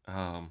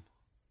 I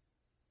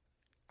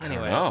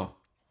Anyway. don't know.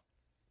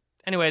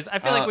 Anyways, I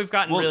feel like we've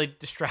gotten really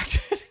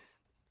distracted.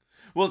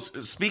 Well,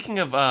 speaking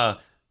of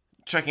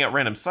checking out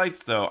random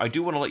sites, though, I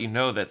do want to let you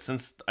know that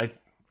since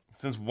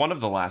one of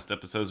the last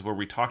episodes where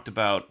we talked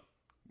about,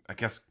 I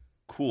guess,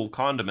 cool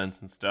condiments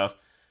and stuff,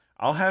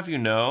 I'll have you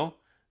know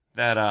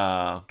that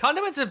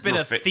Condiments have been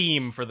your a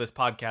theme for this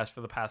podcast for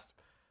the past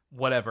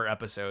whatever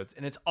episodes,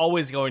 and it's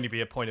always going to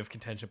be a point of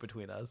contention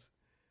between us.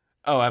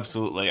 Oh,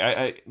 absolutely.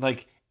 I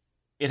like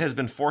it has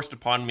been forced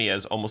upon me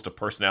as almost a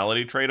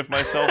personality trait of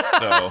myself,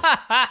 so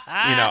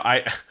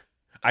I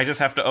just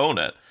have to own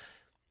it.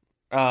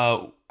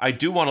 I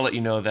do want to let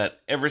you know that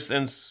ever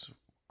since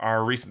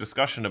our recent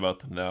discussion about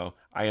them, though,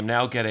 I am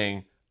now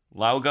getting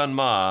Lao Gun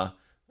Ma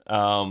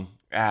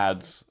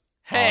ads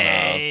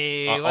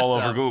all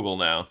over Google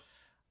now.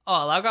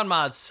 Oh, Lao Gun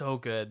Ma is so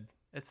good.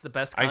 It's the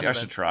best condiment. I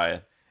should try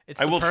it. It's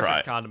I the will perfect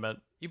try.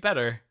 condiment. You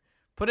better.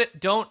 Put it,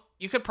 don't,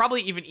 you could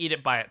probably even eat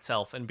it by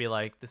itself and be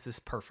like, this is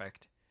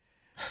perfect.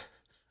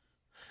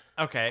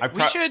 Okay,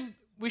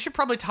 we should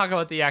probably talk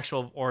about the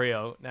actual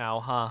Oreo now,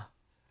 huh?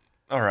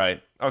 All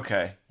right.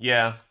 Okay.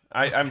 Yeah.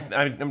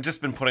 I'm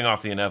just been putting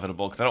off the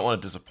inevitable because I don't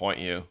want to disappoint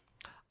you.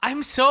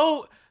 I'm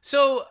so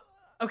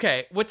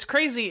okay. What's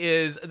crazy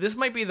is this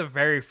might be the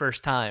very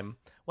first time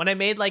when I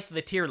made like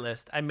the tier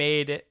list.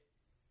 I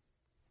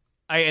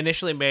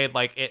initially made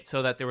like it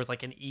so that there was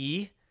like an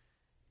E,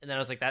 and then I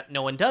was like that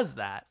no one does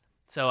that,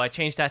 so I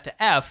changed that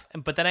to F.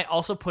 But then I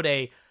also put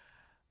a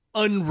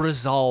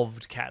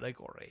unresolved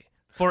category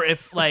for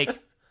if like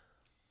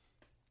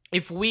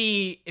if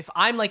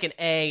I'm like an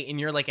A and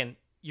you're like a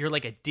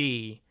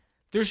D.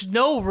 There's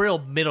no real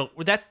middle.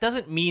 That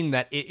doesn't mean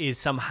that it is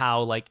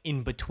somehow like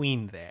in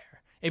between there.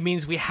 It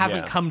means we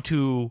haven't come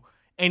to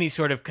any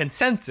sort of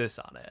consensus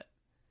on it.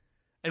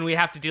 And we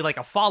have to do like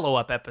a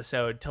follow-up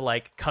episode to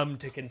like come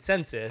to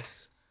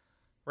consensus,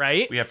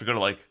 right? We have to go to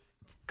like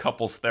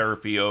couples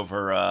therapy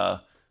over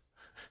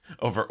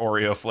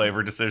Oreo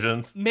flavor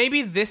decisions.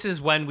 Maybe this is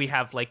when we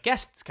have like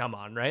guests come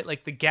on, right?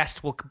 Like the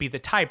guest will be the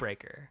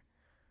tiebreaker.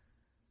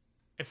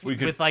 If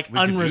with like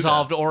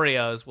unresolved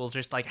Oreos, we'll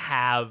just like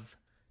have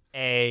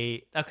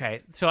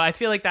okay, so I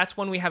feel like that's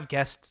when we have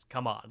guests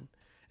come on,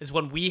 is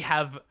when we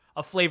have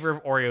a flavor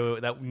of Oreo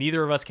that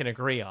neither of us can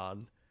agree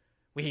on.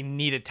 We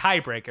need a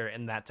tiebreaker,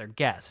 and that's our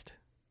guest.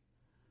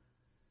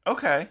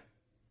 Okay.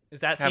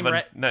 Does that seem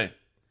right? No.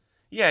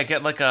 Yeah,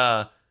 get like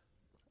a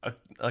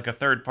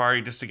third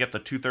party just to get the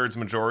 2/3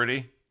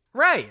 majority.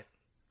 Right.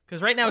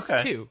 Because right now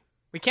it's 2.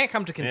 We can't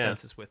come to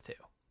consensus with 2.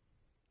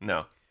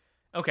 No.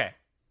 Okay.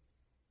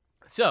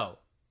 So,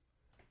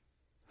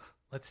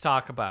 let's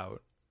talk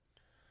about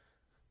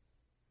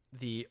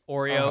the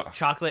Oreo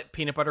chocolate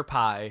peanut butter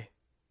pie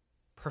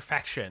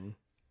perfection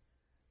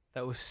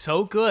that was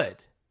so good.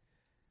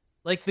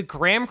 Like the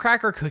graham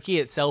cracker cookie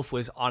itself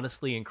was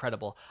honestly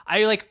incredible.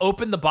 I like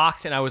opened the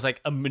box and I was like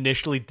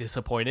initially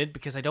disappointed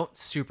because I don't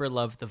super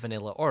love the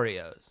vanilla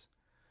Oreos.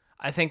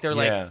 I think they're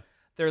like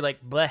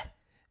bleh.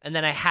 And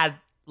then I had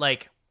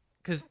like,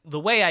 because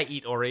the way I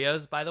eat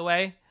Oreos, by the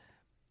way,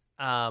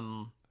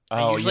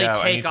 I usually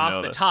take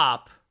off the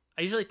top.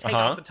 I usually take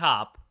off the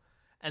top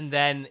and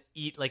then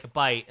eat like a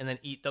bite and then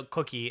eat the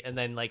cookie and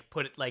then like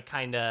put it like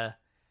kind of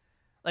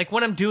like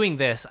when I'm doing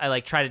this, I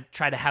like try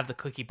to have the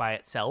cookie by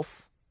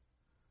itself.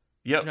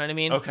 Yep. You know what I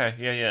mean? Okay.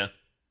 Yeah.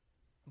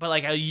 But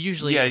like I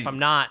usually, if I'm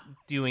not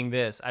doing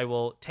this, I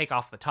will take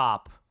off the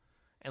top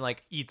and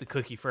like eat the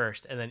cookie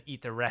first and then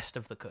eat the rest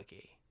of the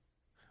cookie.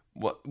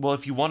 Well,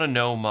 if you want to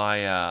know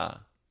my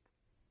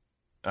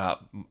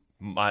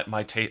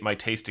my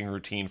tasting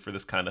routine for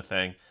this kind of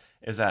thing,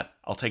 is that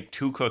I'll take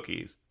 2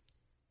 cookies,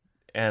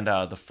 and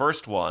the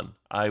first one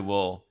I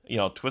will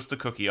twist the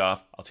cookie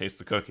off. I'll taste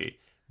the cookie.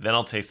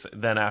 Then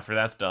Then after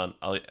that's done,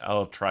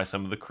 I'll try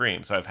some of the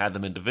cream. So I've had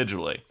them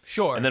individually.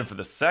 Sure. And then for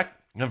the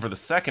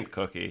second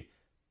cookie,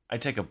 I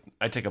take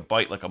a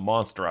bite like a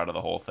monster out of the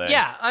whole thing.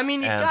 Yeah, I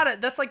mean you got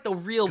it. That's like the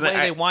real way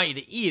they want you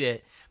to eat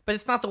it, but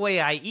it's not the way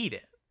I eat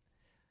it.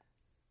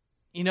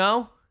 You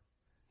know?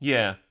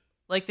 Yeah.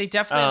 Like they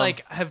definitely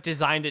like have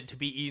designed it to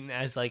be eaten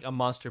as like a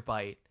monster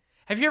bite.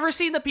 Have you ever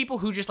seen the people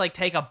who just like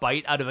take a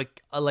bite out of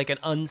like an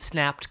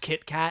unsnapped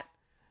Kit Kat?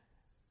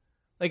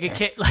 Like a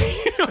kid,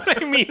 like, you know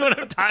what I mean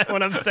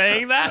when I'm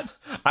saying that?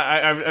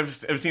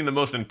 I've seen the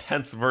most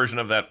intense version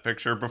of that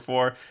picture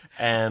before,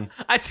 and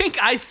I think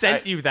I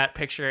sent you that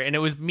picture, and it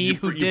was me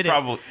who did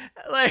probably,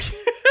 it. Like,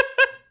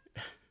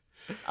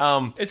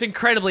 it's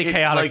incredibly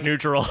chaotic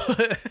neutral.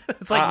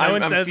 It's like no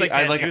one says I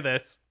can't do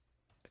this.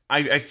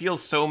 I feel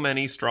so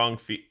many strong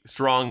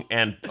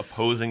and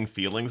opposing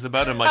feelings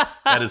about it. I'm like,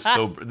 that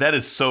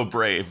is so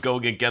brave,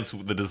 going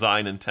against the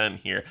design intent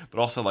here, but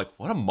also like,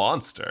 what a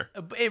monster,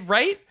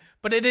 right?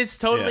 But it is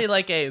totally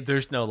like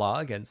there's no law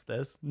against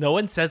this. No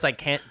one says I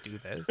can't do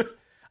this.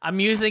 I'm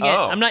using it.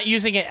 I'm not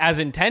using it as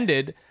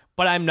intended,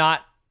 but I'm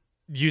not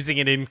using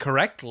it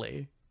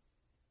incorrectly.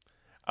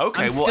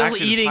 Okay, I'm still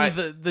eating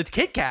the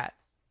Kit Kat.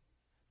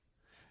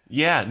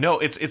 Yeah, no,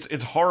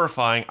 it's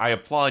horrifying. I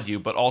applaud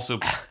you, but also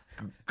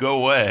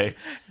go away.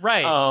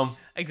 Right.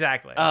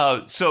 Exactly.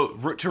 So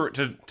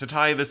to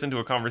tie this into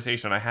a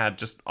conversation I had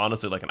just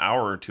honestly like an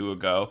hour or two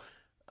ago,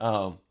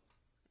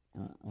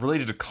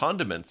 related to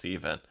condiments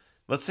even.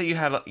 Let's say you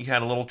had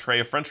a little tray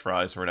of French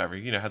fries or whatever,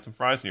 had some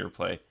fries in your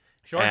plate.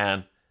 Sure.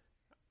 And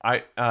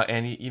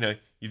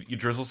you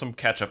drizzle some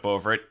ketchup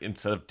over it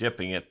instead of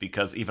dipping it,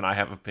 because even I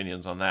have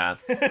opinions on that.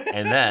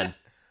 And then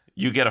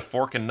you get a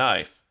fork and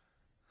knife,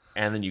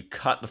 and then you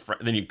cut the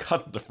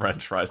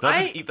French fries. Not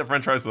just eat the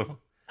French fries. You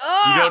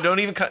don't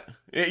even cut.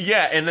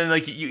 Yeah, and then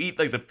like you eat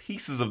like the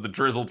pieces of the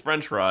drizzled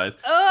French fries,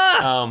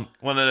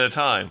 one at a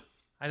time.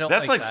 I don't.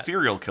 That's like that.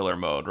 serial killer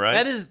mode,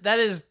 right? That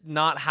is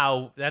not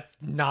how. That's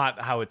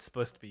not how it's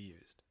supposed to be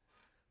used.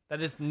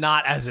 That is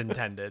not as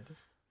intended.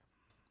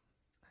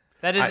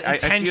 That is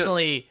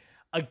intentionally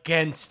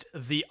against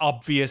the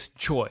obvious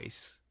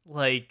choice.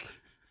 Like,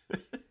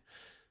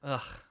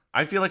 ugh.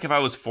 I feel like if I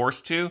was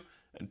forced to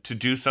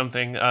do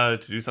something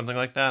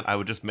like that, I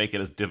would just make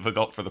it as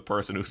difficult for the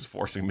person who's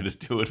forcing me to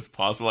do it as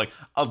possible. Like,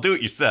 I'll do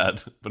what you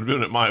said, but I'm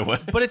doing it my way.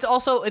 But it's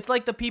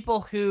like the people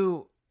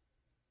who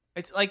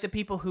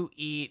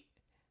eat.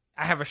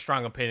 I have a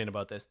strong opinion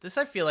about this.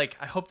 I feel like,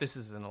 I hope this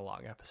isn't a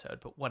long episode,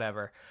 but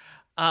whatever.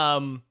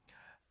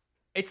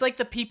 It's like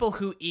the people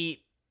who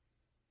eat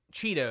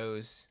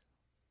Cheetos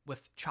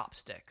with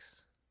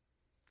chopsticks.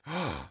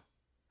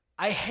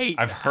 I hate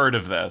I've heard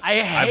of this.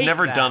 I've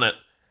never done it.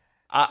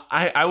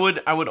 I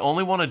would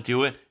only want to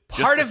do it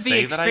just part of the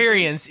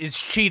experience is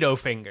Cheeto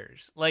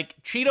fingers. Like,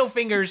 Cheeto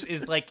fingers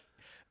is like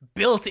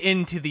built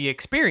into the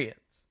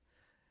experience.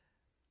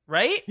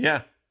 Right?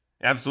 Yeah.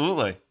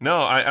 Absolutely.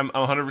 No, I'm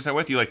 100%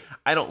 with you. Like,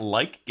 I don't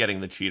like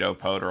getting the Cheeto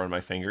powder on my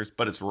fingers,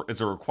 but it's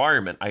a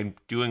requirement. I'm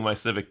doing my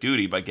civic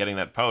duty by getting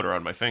that powder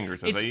on my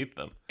fingers as I eat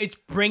them. It's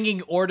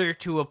bringing order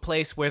to a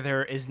place where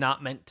there is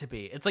not meant to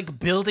be. It's like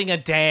building a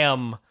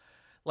dam,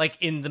 like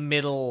in the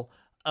middle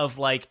of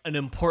like an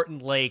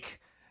important lake.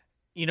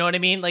 You know what I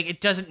mean? Like,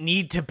 it doesn't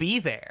need to be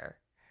there.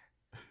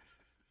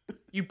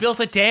 You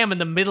built a dam in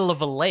the middle of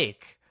a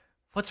lake.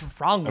 What's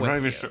wrong with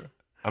you?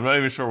 I'm not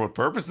even sure what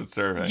purpose it's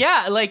serving.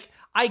 Yeah, like,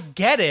 I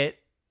get it.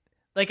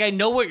 Like, I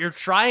know what you're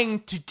trying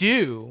to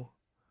do.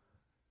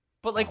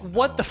 But, like,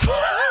 what the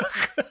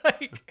fuck?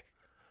 Like,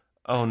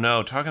 oh,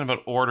 no. Talking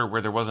about order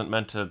where there wasn't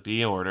meant to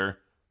be order.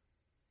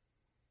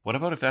 What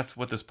about if that's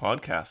what this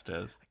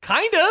podcast is?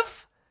 Kind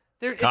of.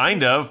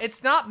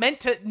 It's not meant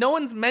to. No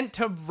one's meant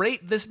to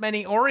rate this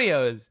many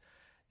Oreos,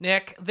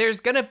 Nick. There's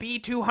going to be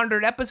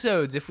 200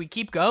 episodes if we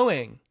keep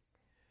going.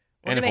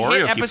 We're going to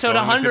hit episode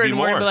 100 and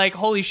we're going to be like,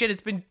 holy shit, it's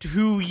been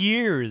 2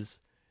 years.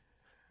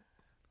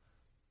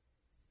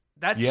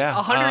 That's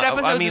 100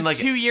 episodes is like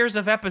 2 years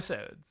of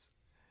episodes.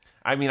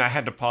 I mean, I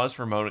had to pause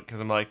for a moment because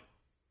I'm like,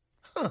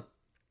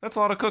 that's a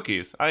lot of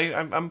cookies.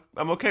 I'm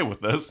okay with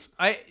this.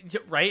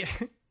 Right?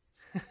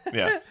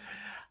 Yeah.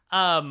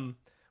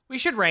 We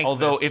should rank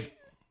Although this.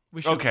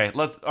 All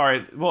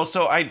right. Well,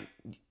 so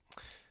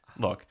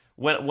look,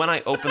 when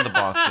I opened the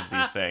box of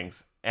these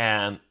things,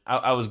 and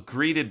I was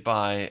greeted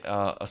by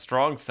a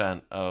strong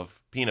scent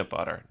of peanut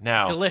butter.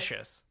 Now,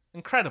 delicious.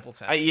 Incredible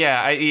scent. I've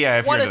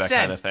heard of that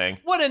kind of thing.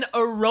 What an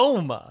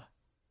aroma.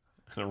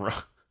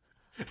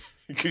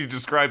 Could you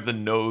describe the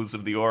nose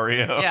of the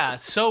Oreo? Yeah,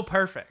 so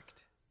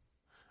perfect.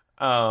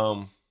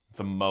 The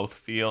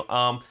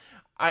mouthfeel.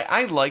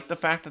 I like the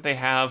fact that they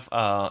have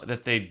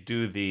that they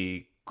do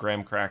the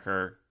graham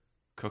cracker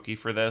cookie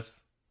for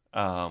this.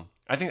 I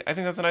think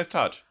that's a nice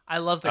touch. I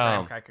love the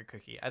graham cracker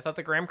cookie. I thought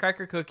the graham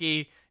cracker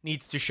cookie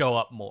needs to show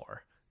up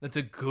more. That's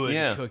a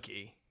good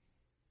cookie.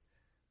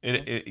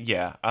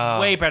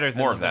 Way better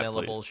than the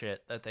vanilla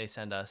bullshit that they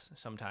send us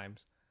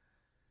sometimes.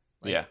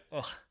 Like,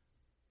 ugh.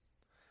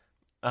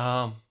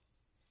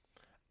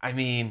 I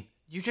mean,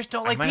 you just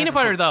don't like peanut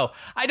butter, though.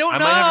 I don't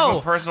know. I might have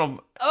a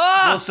personal.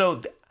 Well,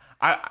 so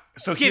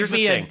here's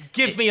the thing.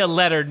 Give me a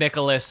letter,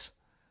 Nicholas.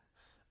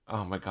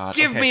 Oh my god!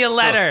 Give me a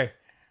letter.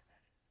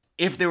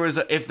 If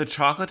the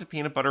chocolate to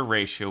peanut butter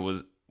ratio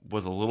was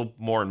a little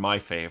more in my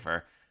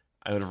favor,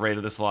 I would have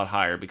rated this a lot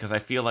higher, because I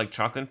feel like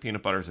chocolate and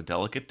peanut butter is a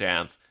delicate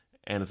dance.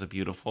 And it's a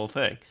beautiful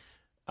thing.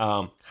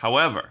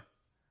 However,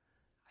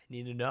 I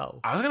need to know.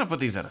 I was going to put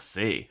these at a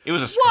C. It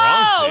was a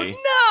strong C.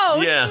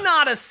 No, it's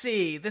not a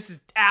C. This is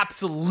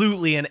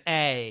absolutely an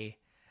A.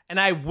 and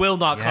I will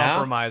not Yeah?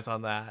 compromise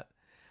on that.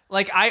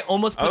 Like, I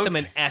almost put them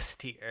in Okay. S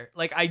tier.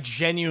 Like, I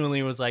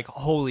genuinely was like,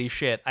 holy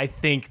shit, I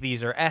think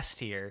these are S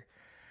tier.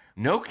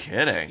 No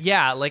kidding.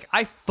 Yeah, like,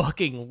 I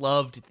fucking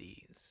loved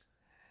these.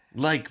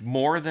 Like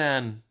more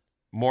than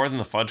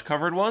the fudge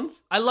covered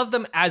ones? I love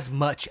them as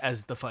much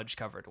as the fudge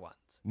covered ones.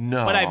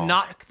 No. But I've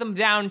knocked them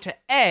down to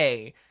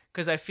A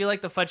because I feel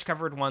like the fudge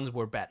covered ones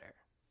were better.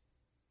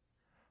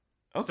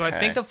 Okay. So I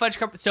think the fudge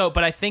covered.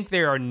 But I think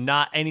they are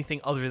not anything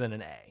other than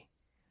an A.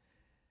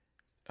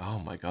 Oh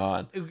my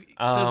god.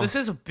 So this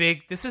is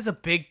a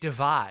big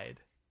divide.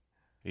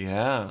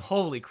 Yeah.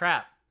 Holy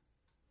crap.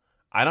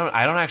 I don't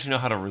actually know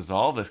how to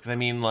resolve this because I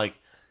mean, like,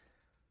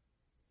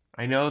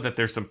 I know that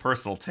there's some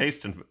personal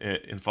taste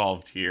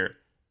involved here,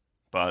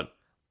 but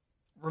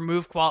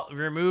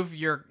Remove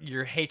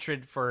your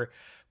hatred for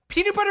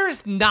peanut butter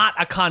is not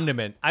a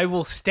condiment. I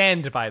will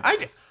stand by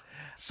this.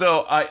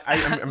 so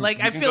I'm Like,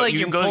 you I can feel go, like you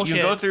you're can go bullshit.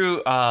 you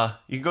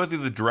can go through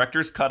the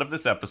director's cut of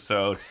this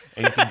episode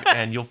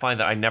and you'll find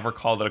that I never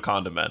called it a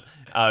condiment.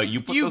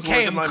 You put those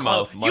words in my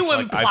mouth. Much You like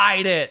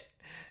implied it.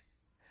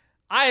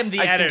 I am the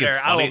I think editor. it's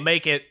I will funny.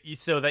 make it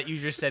so that you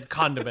just said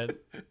condiment.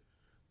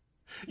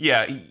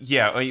 Yeah,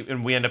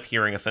 and we end up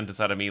hearing a sentence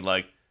out of me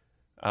like,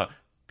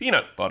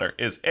 peanut butter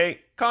is a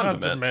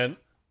condiment.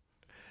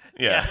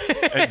 Yeah,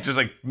 and just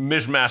like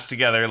mishmashed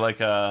together like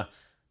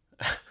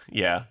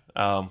yeah.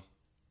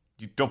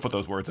 You don't put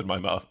those words in my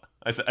mouth.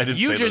 I didn't.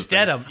 You say just those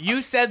did things. them.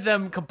 You said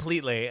them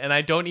completely, and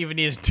I don't even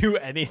need to do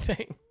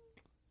anything.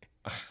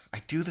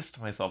 I do this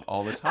to myself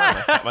all the time.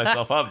 I set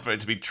myself up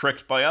to be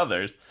tricked by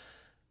others.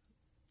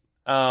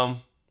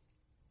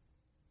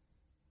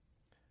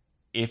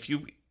 If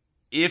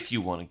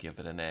you want to give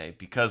it an A,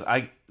 because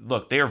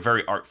they are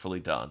very artfully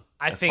done.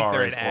 I as think far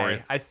they're as an A.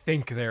 Oreos. I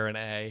think they're an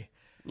A.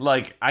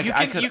 Like I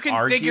You can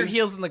argue, dig your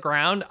heels in the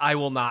ground. I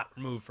will not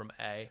move from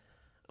A.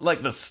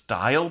 like the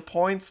style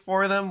points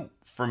for them.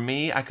 For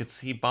me, I could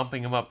see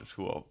bumping them up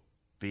to a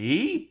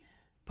B.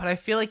 But I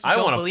feel like you I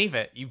don't wanna- believe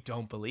it. You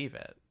don't believe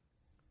it.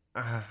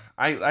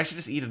 I should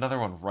just eat another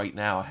one right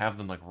now. I have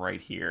them like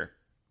right here.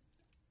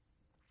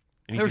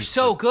 And you They're can-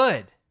 so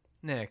good,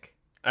 Nick.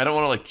 I don't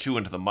want to like chew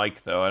into the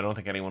mic though. I don't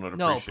think anyone would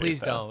appreciate No, please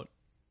that. don't.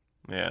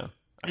 Yeah.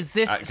 Is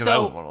this Because I so?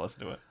 wouldn't want to listen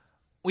to it.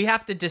 We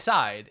have to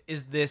decide: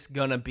 is this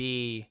gonna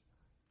be?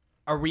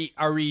 Are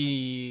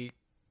we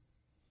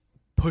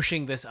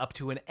pushing this up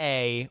to an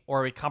A,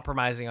 or are we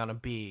compromising on a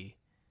B,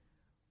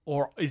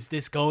 or is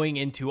this going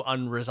into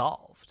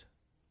unresolved?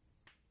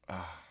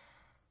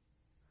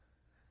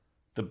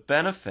 The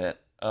benefit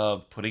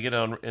of putting it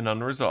in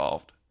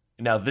unresolved.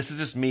 Now, this is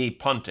just me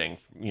punting,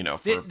 for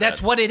a That's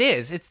bit. what it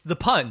is. It's the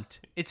punt.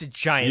 It's a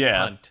giant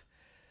Yeah. punt.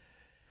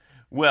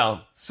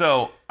 Well,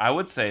 so I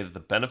would say that the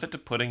benefit to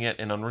putting it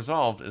in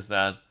unresolved is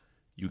that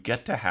you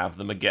get to have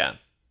them again.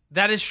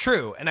 That is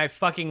true, and I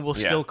fucking will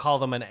Yeah. still call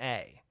them an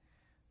A.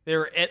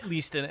 They're at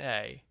least an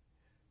A.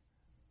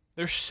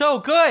 They're so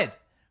good.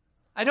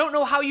 I don't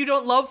know how you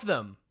don't love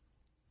them.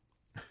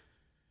 I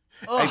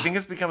Ugh. think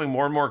it's becoming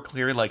more and more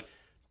clear, like,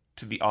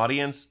 to the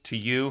audience, to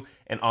you,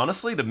 and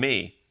honestly to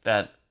me,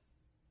 that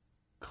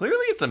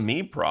clearly it's a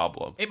me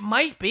problem. It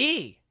might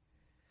be.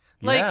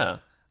 Like, yeah.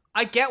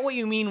 I get what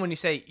you mean when you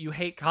say you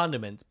hate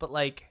condiments, but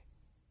like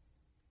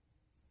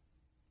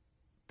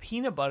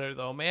peanut butter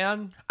though,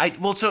 man.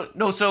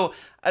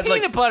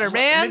 Peanut butter,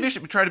 man. Maybe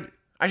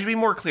I should be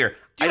more clear.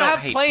 Do I you don't have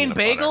hate plain peanut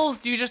butter.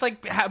 bagels? Do you just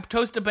like have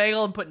toast a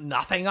bagel and put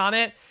nothing on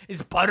it?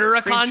 Is butter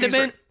a Cream cheese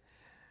condiment?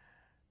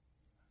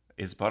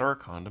 Is butter a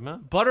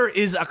condiment? Butter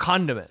is a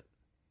condiment.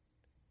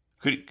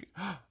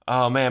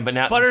 Oh man, but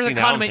now Butter's see, a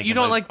now I'm condiment. thinking, You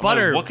don't like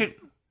butter.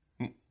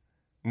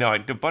 No,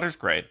 butter's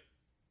great.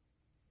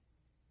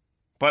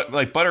 But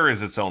like butter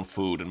is its own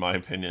food, in my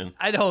opinion.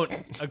 I don't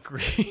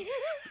agree.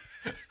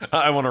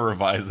 I want to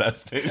revise that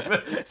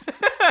statement.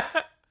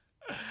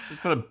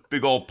 Just put a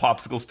big old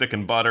popsicle stick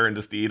in butter and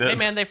just eat it. Hey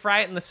man, they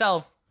fry it in the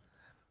South.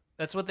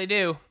 That's what they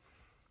do.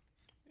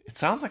 It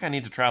sounds like I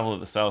need to travel to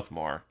the South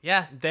more.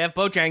 Yeah, they have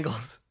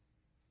Bojangles.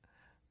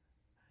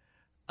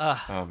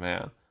 Oh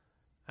man.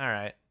 All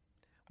right.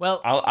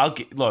 Well,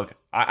 Look.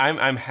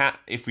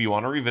 If you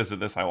want to revisit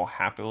this, I will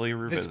happily this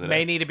revisit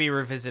may it. need to be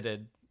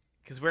revisited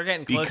because we're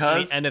getting close to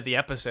Because- the end of the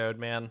episode,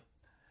 man.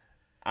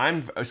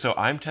 I'm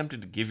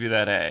tempted to give you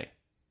that A,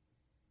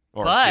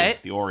 or But-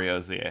 give the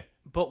Oreos the A.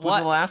 But With a what?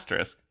 little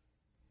asterisk.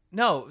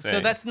 No, so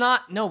Same. that's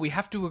not. No, we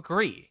have to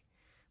agree.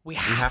 We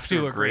have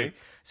to agree.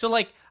 So,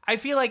 like, I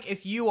feel like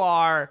if you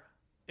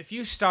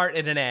start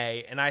at an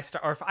A and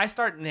or if I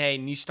start at an A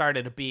and you start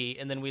at a B,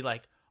 and then we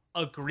like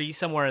agree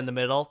somewhere in the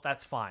middle,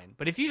 that's fine.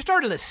 But if you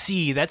start at a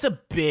C, that's a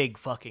big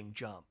fucking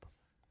jump.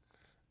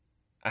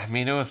 I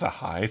mean, it was a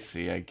high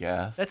C, I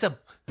guess. That's a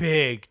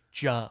big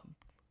jump.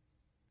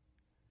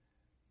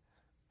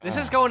 This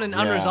is going in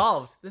yeah.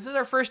 unresolved. This is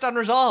our first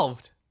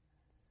unresolved.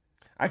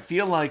 I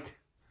feel like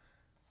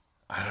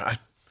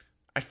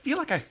I feel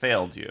like I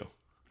failed you.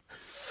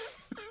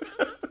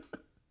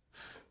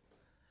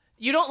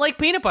 You don't like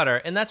peanut butter,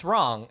 and that's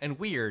wrong and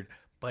weird,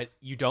 but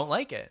you don't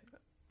like it.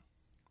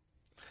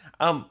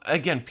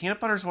 Again, peanut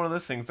butter is one of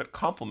those things that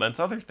complements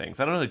other things.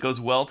 I don't know. It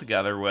goes well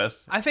together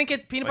with. I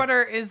think peanut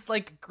butter is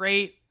like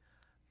great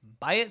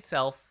by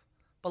itself,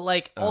 but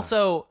like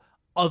also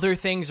other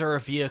things are a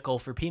vehicle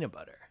for peanut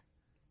butter.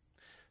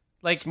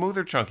 Like smooth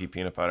or chunky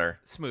peanut butter.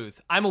 Smooth.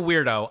 I'm a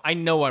weirdo. I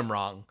know I'm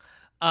wrong.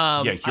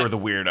 Yeah, you're the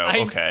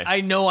weirdo. Okay.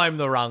 I know I'm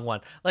the wrong one.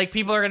 Like,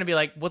 people are going to be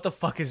like, what the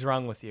fuck is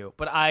wrong with you?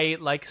 But I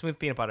like smooth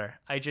peanut butter.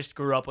 I just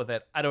grew up with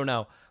it. I don't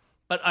know.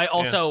 But I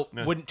also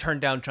wouldn't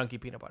turn down chunky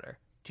peanut butter,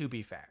 to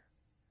be fair.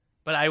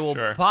 But I will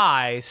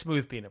buy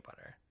smooth peanut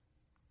butter.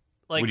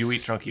 Like, would you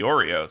eat chunky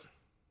Oreos?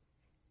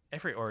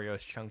 Every Oreo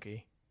is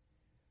chunky.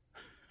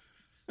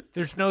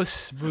 There's no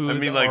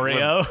smooth like,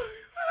 Oreo.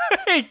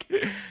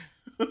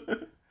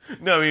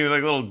 No, I mean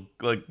like little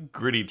like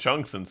gritty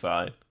chunks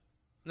inside.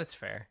 That's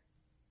fair.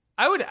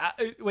 I would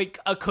like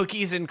a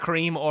cookies and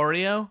cream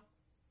Oreo.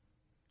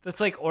 That's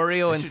like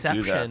Oreo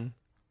Inception.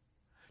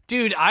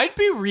 Dude, I'd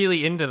be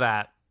really into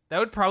that. That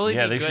would probably be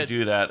good. Yeah, they should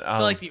do that.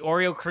 So like the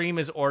Oreo cream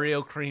is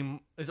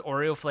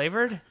Oreo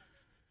flavored?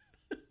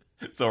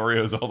 It's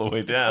Oreos all the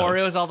way down. It's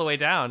Oreos all the way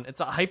down.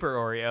 It's a hyper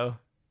Oreo.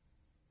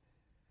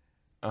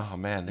 Oh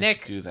man, they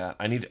should do that.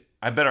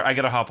 I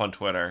gotta hop on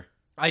Twitter.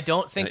 I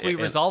don't think we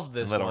resolved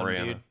this one,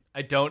 dude.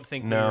 I don't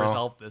think we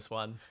resolved this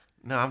one.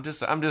 No, I'm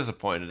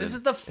disappointed. This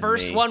is the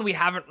first one we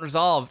haven't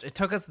resolved. It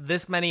took us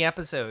this many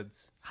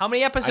episodes. How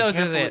many episodes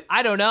is it?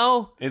 I don't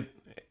know.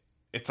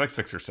 It's like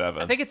 6 or 7.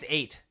 I think it's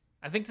 8.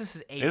 I think this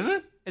is 8. Is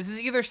it? This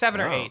is either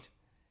 7 or 8.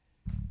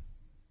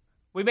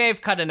 We may have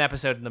cut an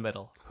episode in the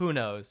middle. Who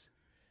knows?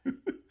 We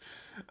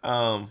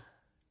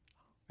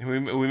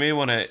may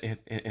want to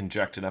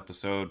inject an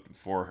episode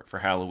for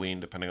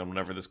Halloween, depending on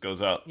whenever this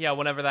goes up. Yeah,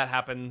 whenever that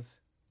happens.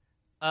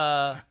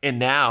 And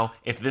now,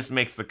 if this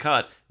makes the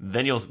cut,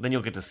 then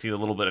you'll get to see a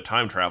little bit of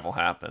time travel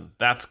happen.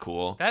 That's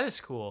cool. That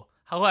is cool.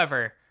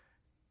 However,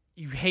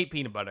 you hate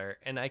peanut butter,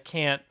 and I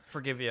can't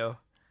forgive you.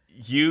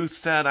 You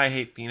said I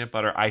hate peanut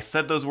butter. I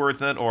said those words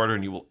in that order,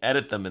 and you will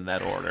edit them in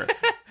that order.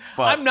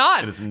 But I'm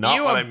not. It is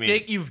not what I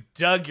mean. You've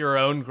dug your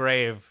own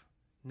grave,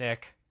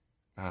 Nick.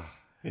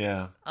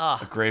 Yeah.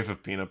 A grave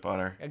of peanut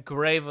butter. A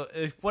grave.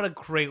 What a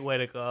great way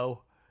to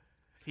go.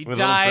 He With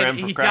died.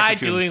 He died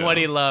doing what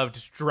he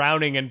loved,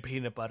 drowning in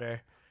peanut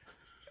butter,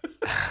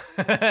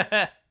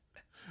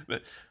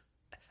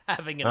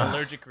 having an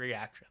allergic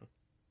reaction.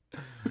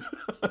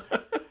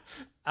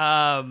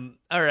 All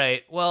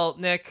right. Well,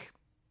 Nick,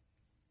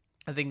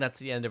 I think that's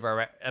the end of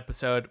our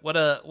episode. What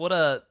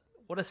a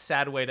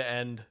sad way to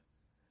end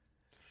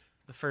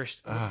the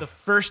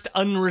first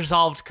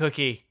unresolved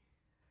cookie.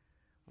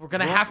 We're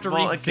gonna have to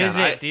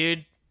revisit,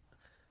 dude.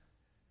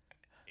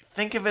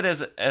 Think of it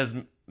as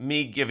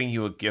me giving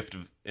you a gift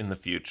in the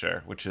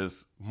future, which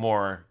is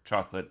more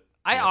chocolate.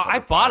 I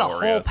bought a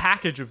whole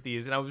package of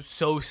these, and I was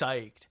so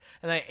psyched.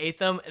 And I ate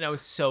them, and I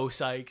was so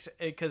psyched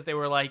because they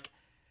were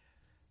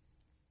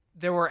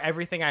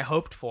everything I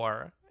hoped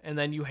for, and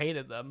then you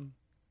hated them.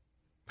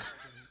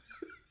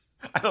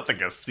 I don't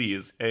think a C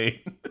is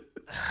hate.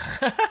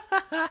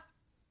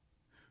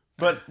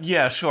 But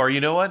yeah, sure.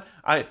 You know what?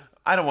 I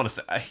don't want to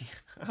say. I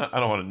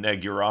don't want to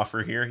neg your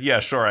offer here. Yeah,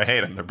 sure. I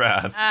hate them. They're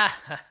bad.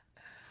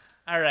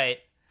 All right.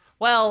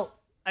 Well,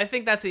 I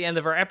think that's the end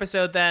of our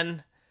episode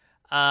then.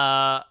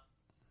 My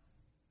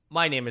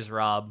name is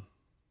Rob.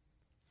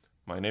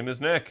 My name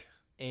is Nick.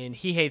 And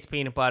he hates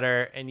peanut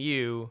butter, and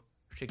you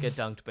should get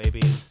dunked,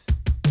 babies.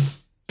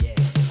 Yeah.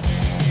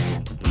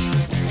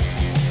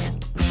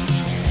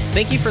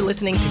 Thank you for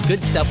listening to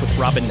Good Stuff with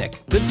Rob and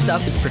Nick. Good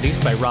Stuff is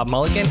produced by Rob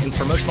Mulligan and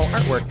promotional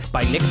artwork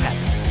by Nick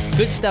Patton.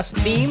 Good Stuff's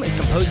theme is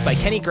composed by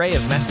Kenny Gray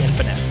of Mess and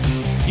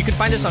Finesse. You can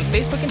find us on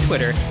Facebook and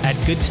Twitter at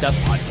Good Stuff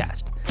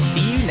Podcast.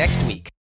 See you next week.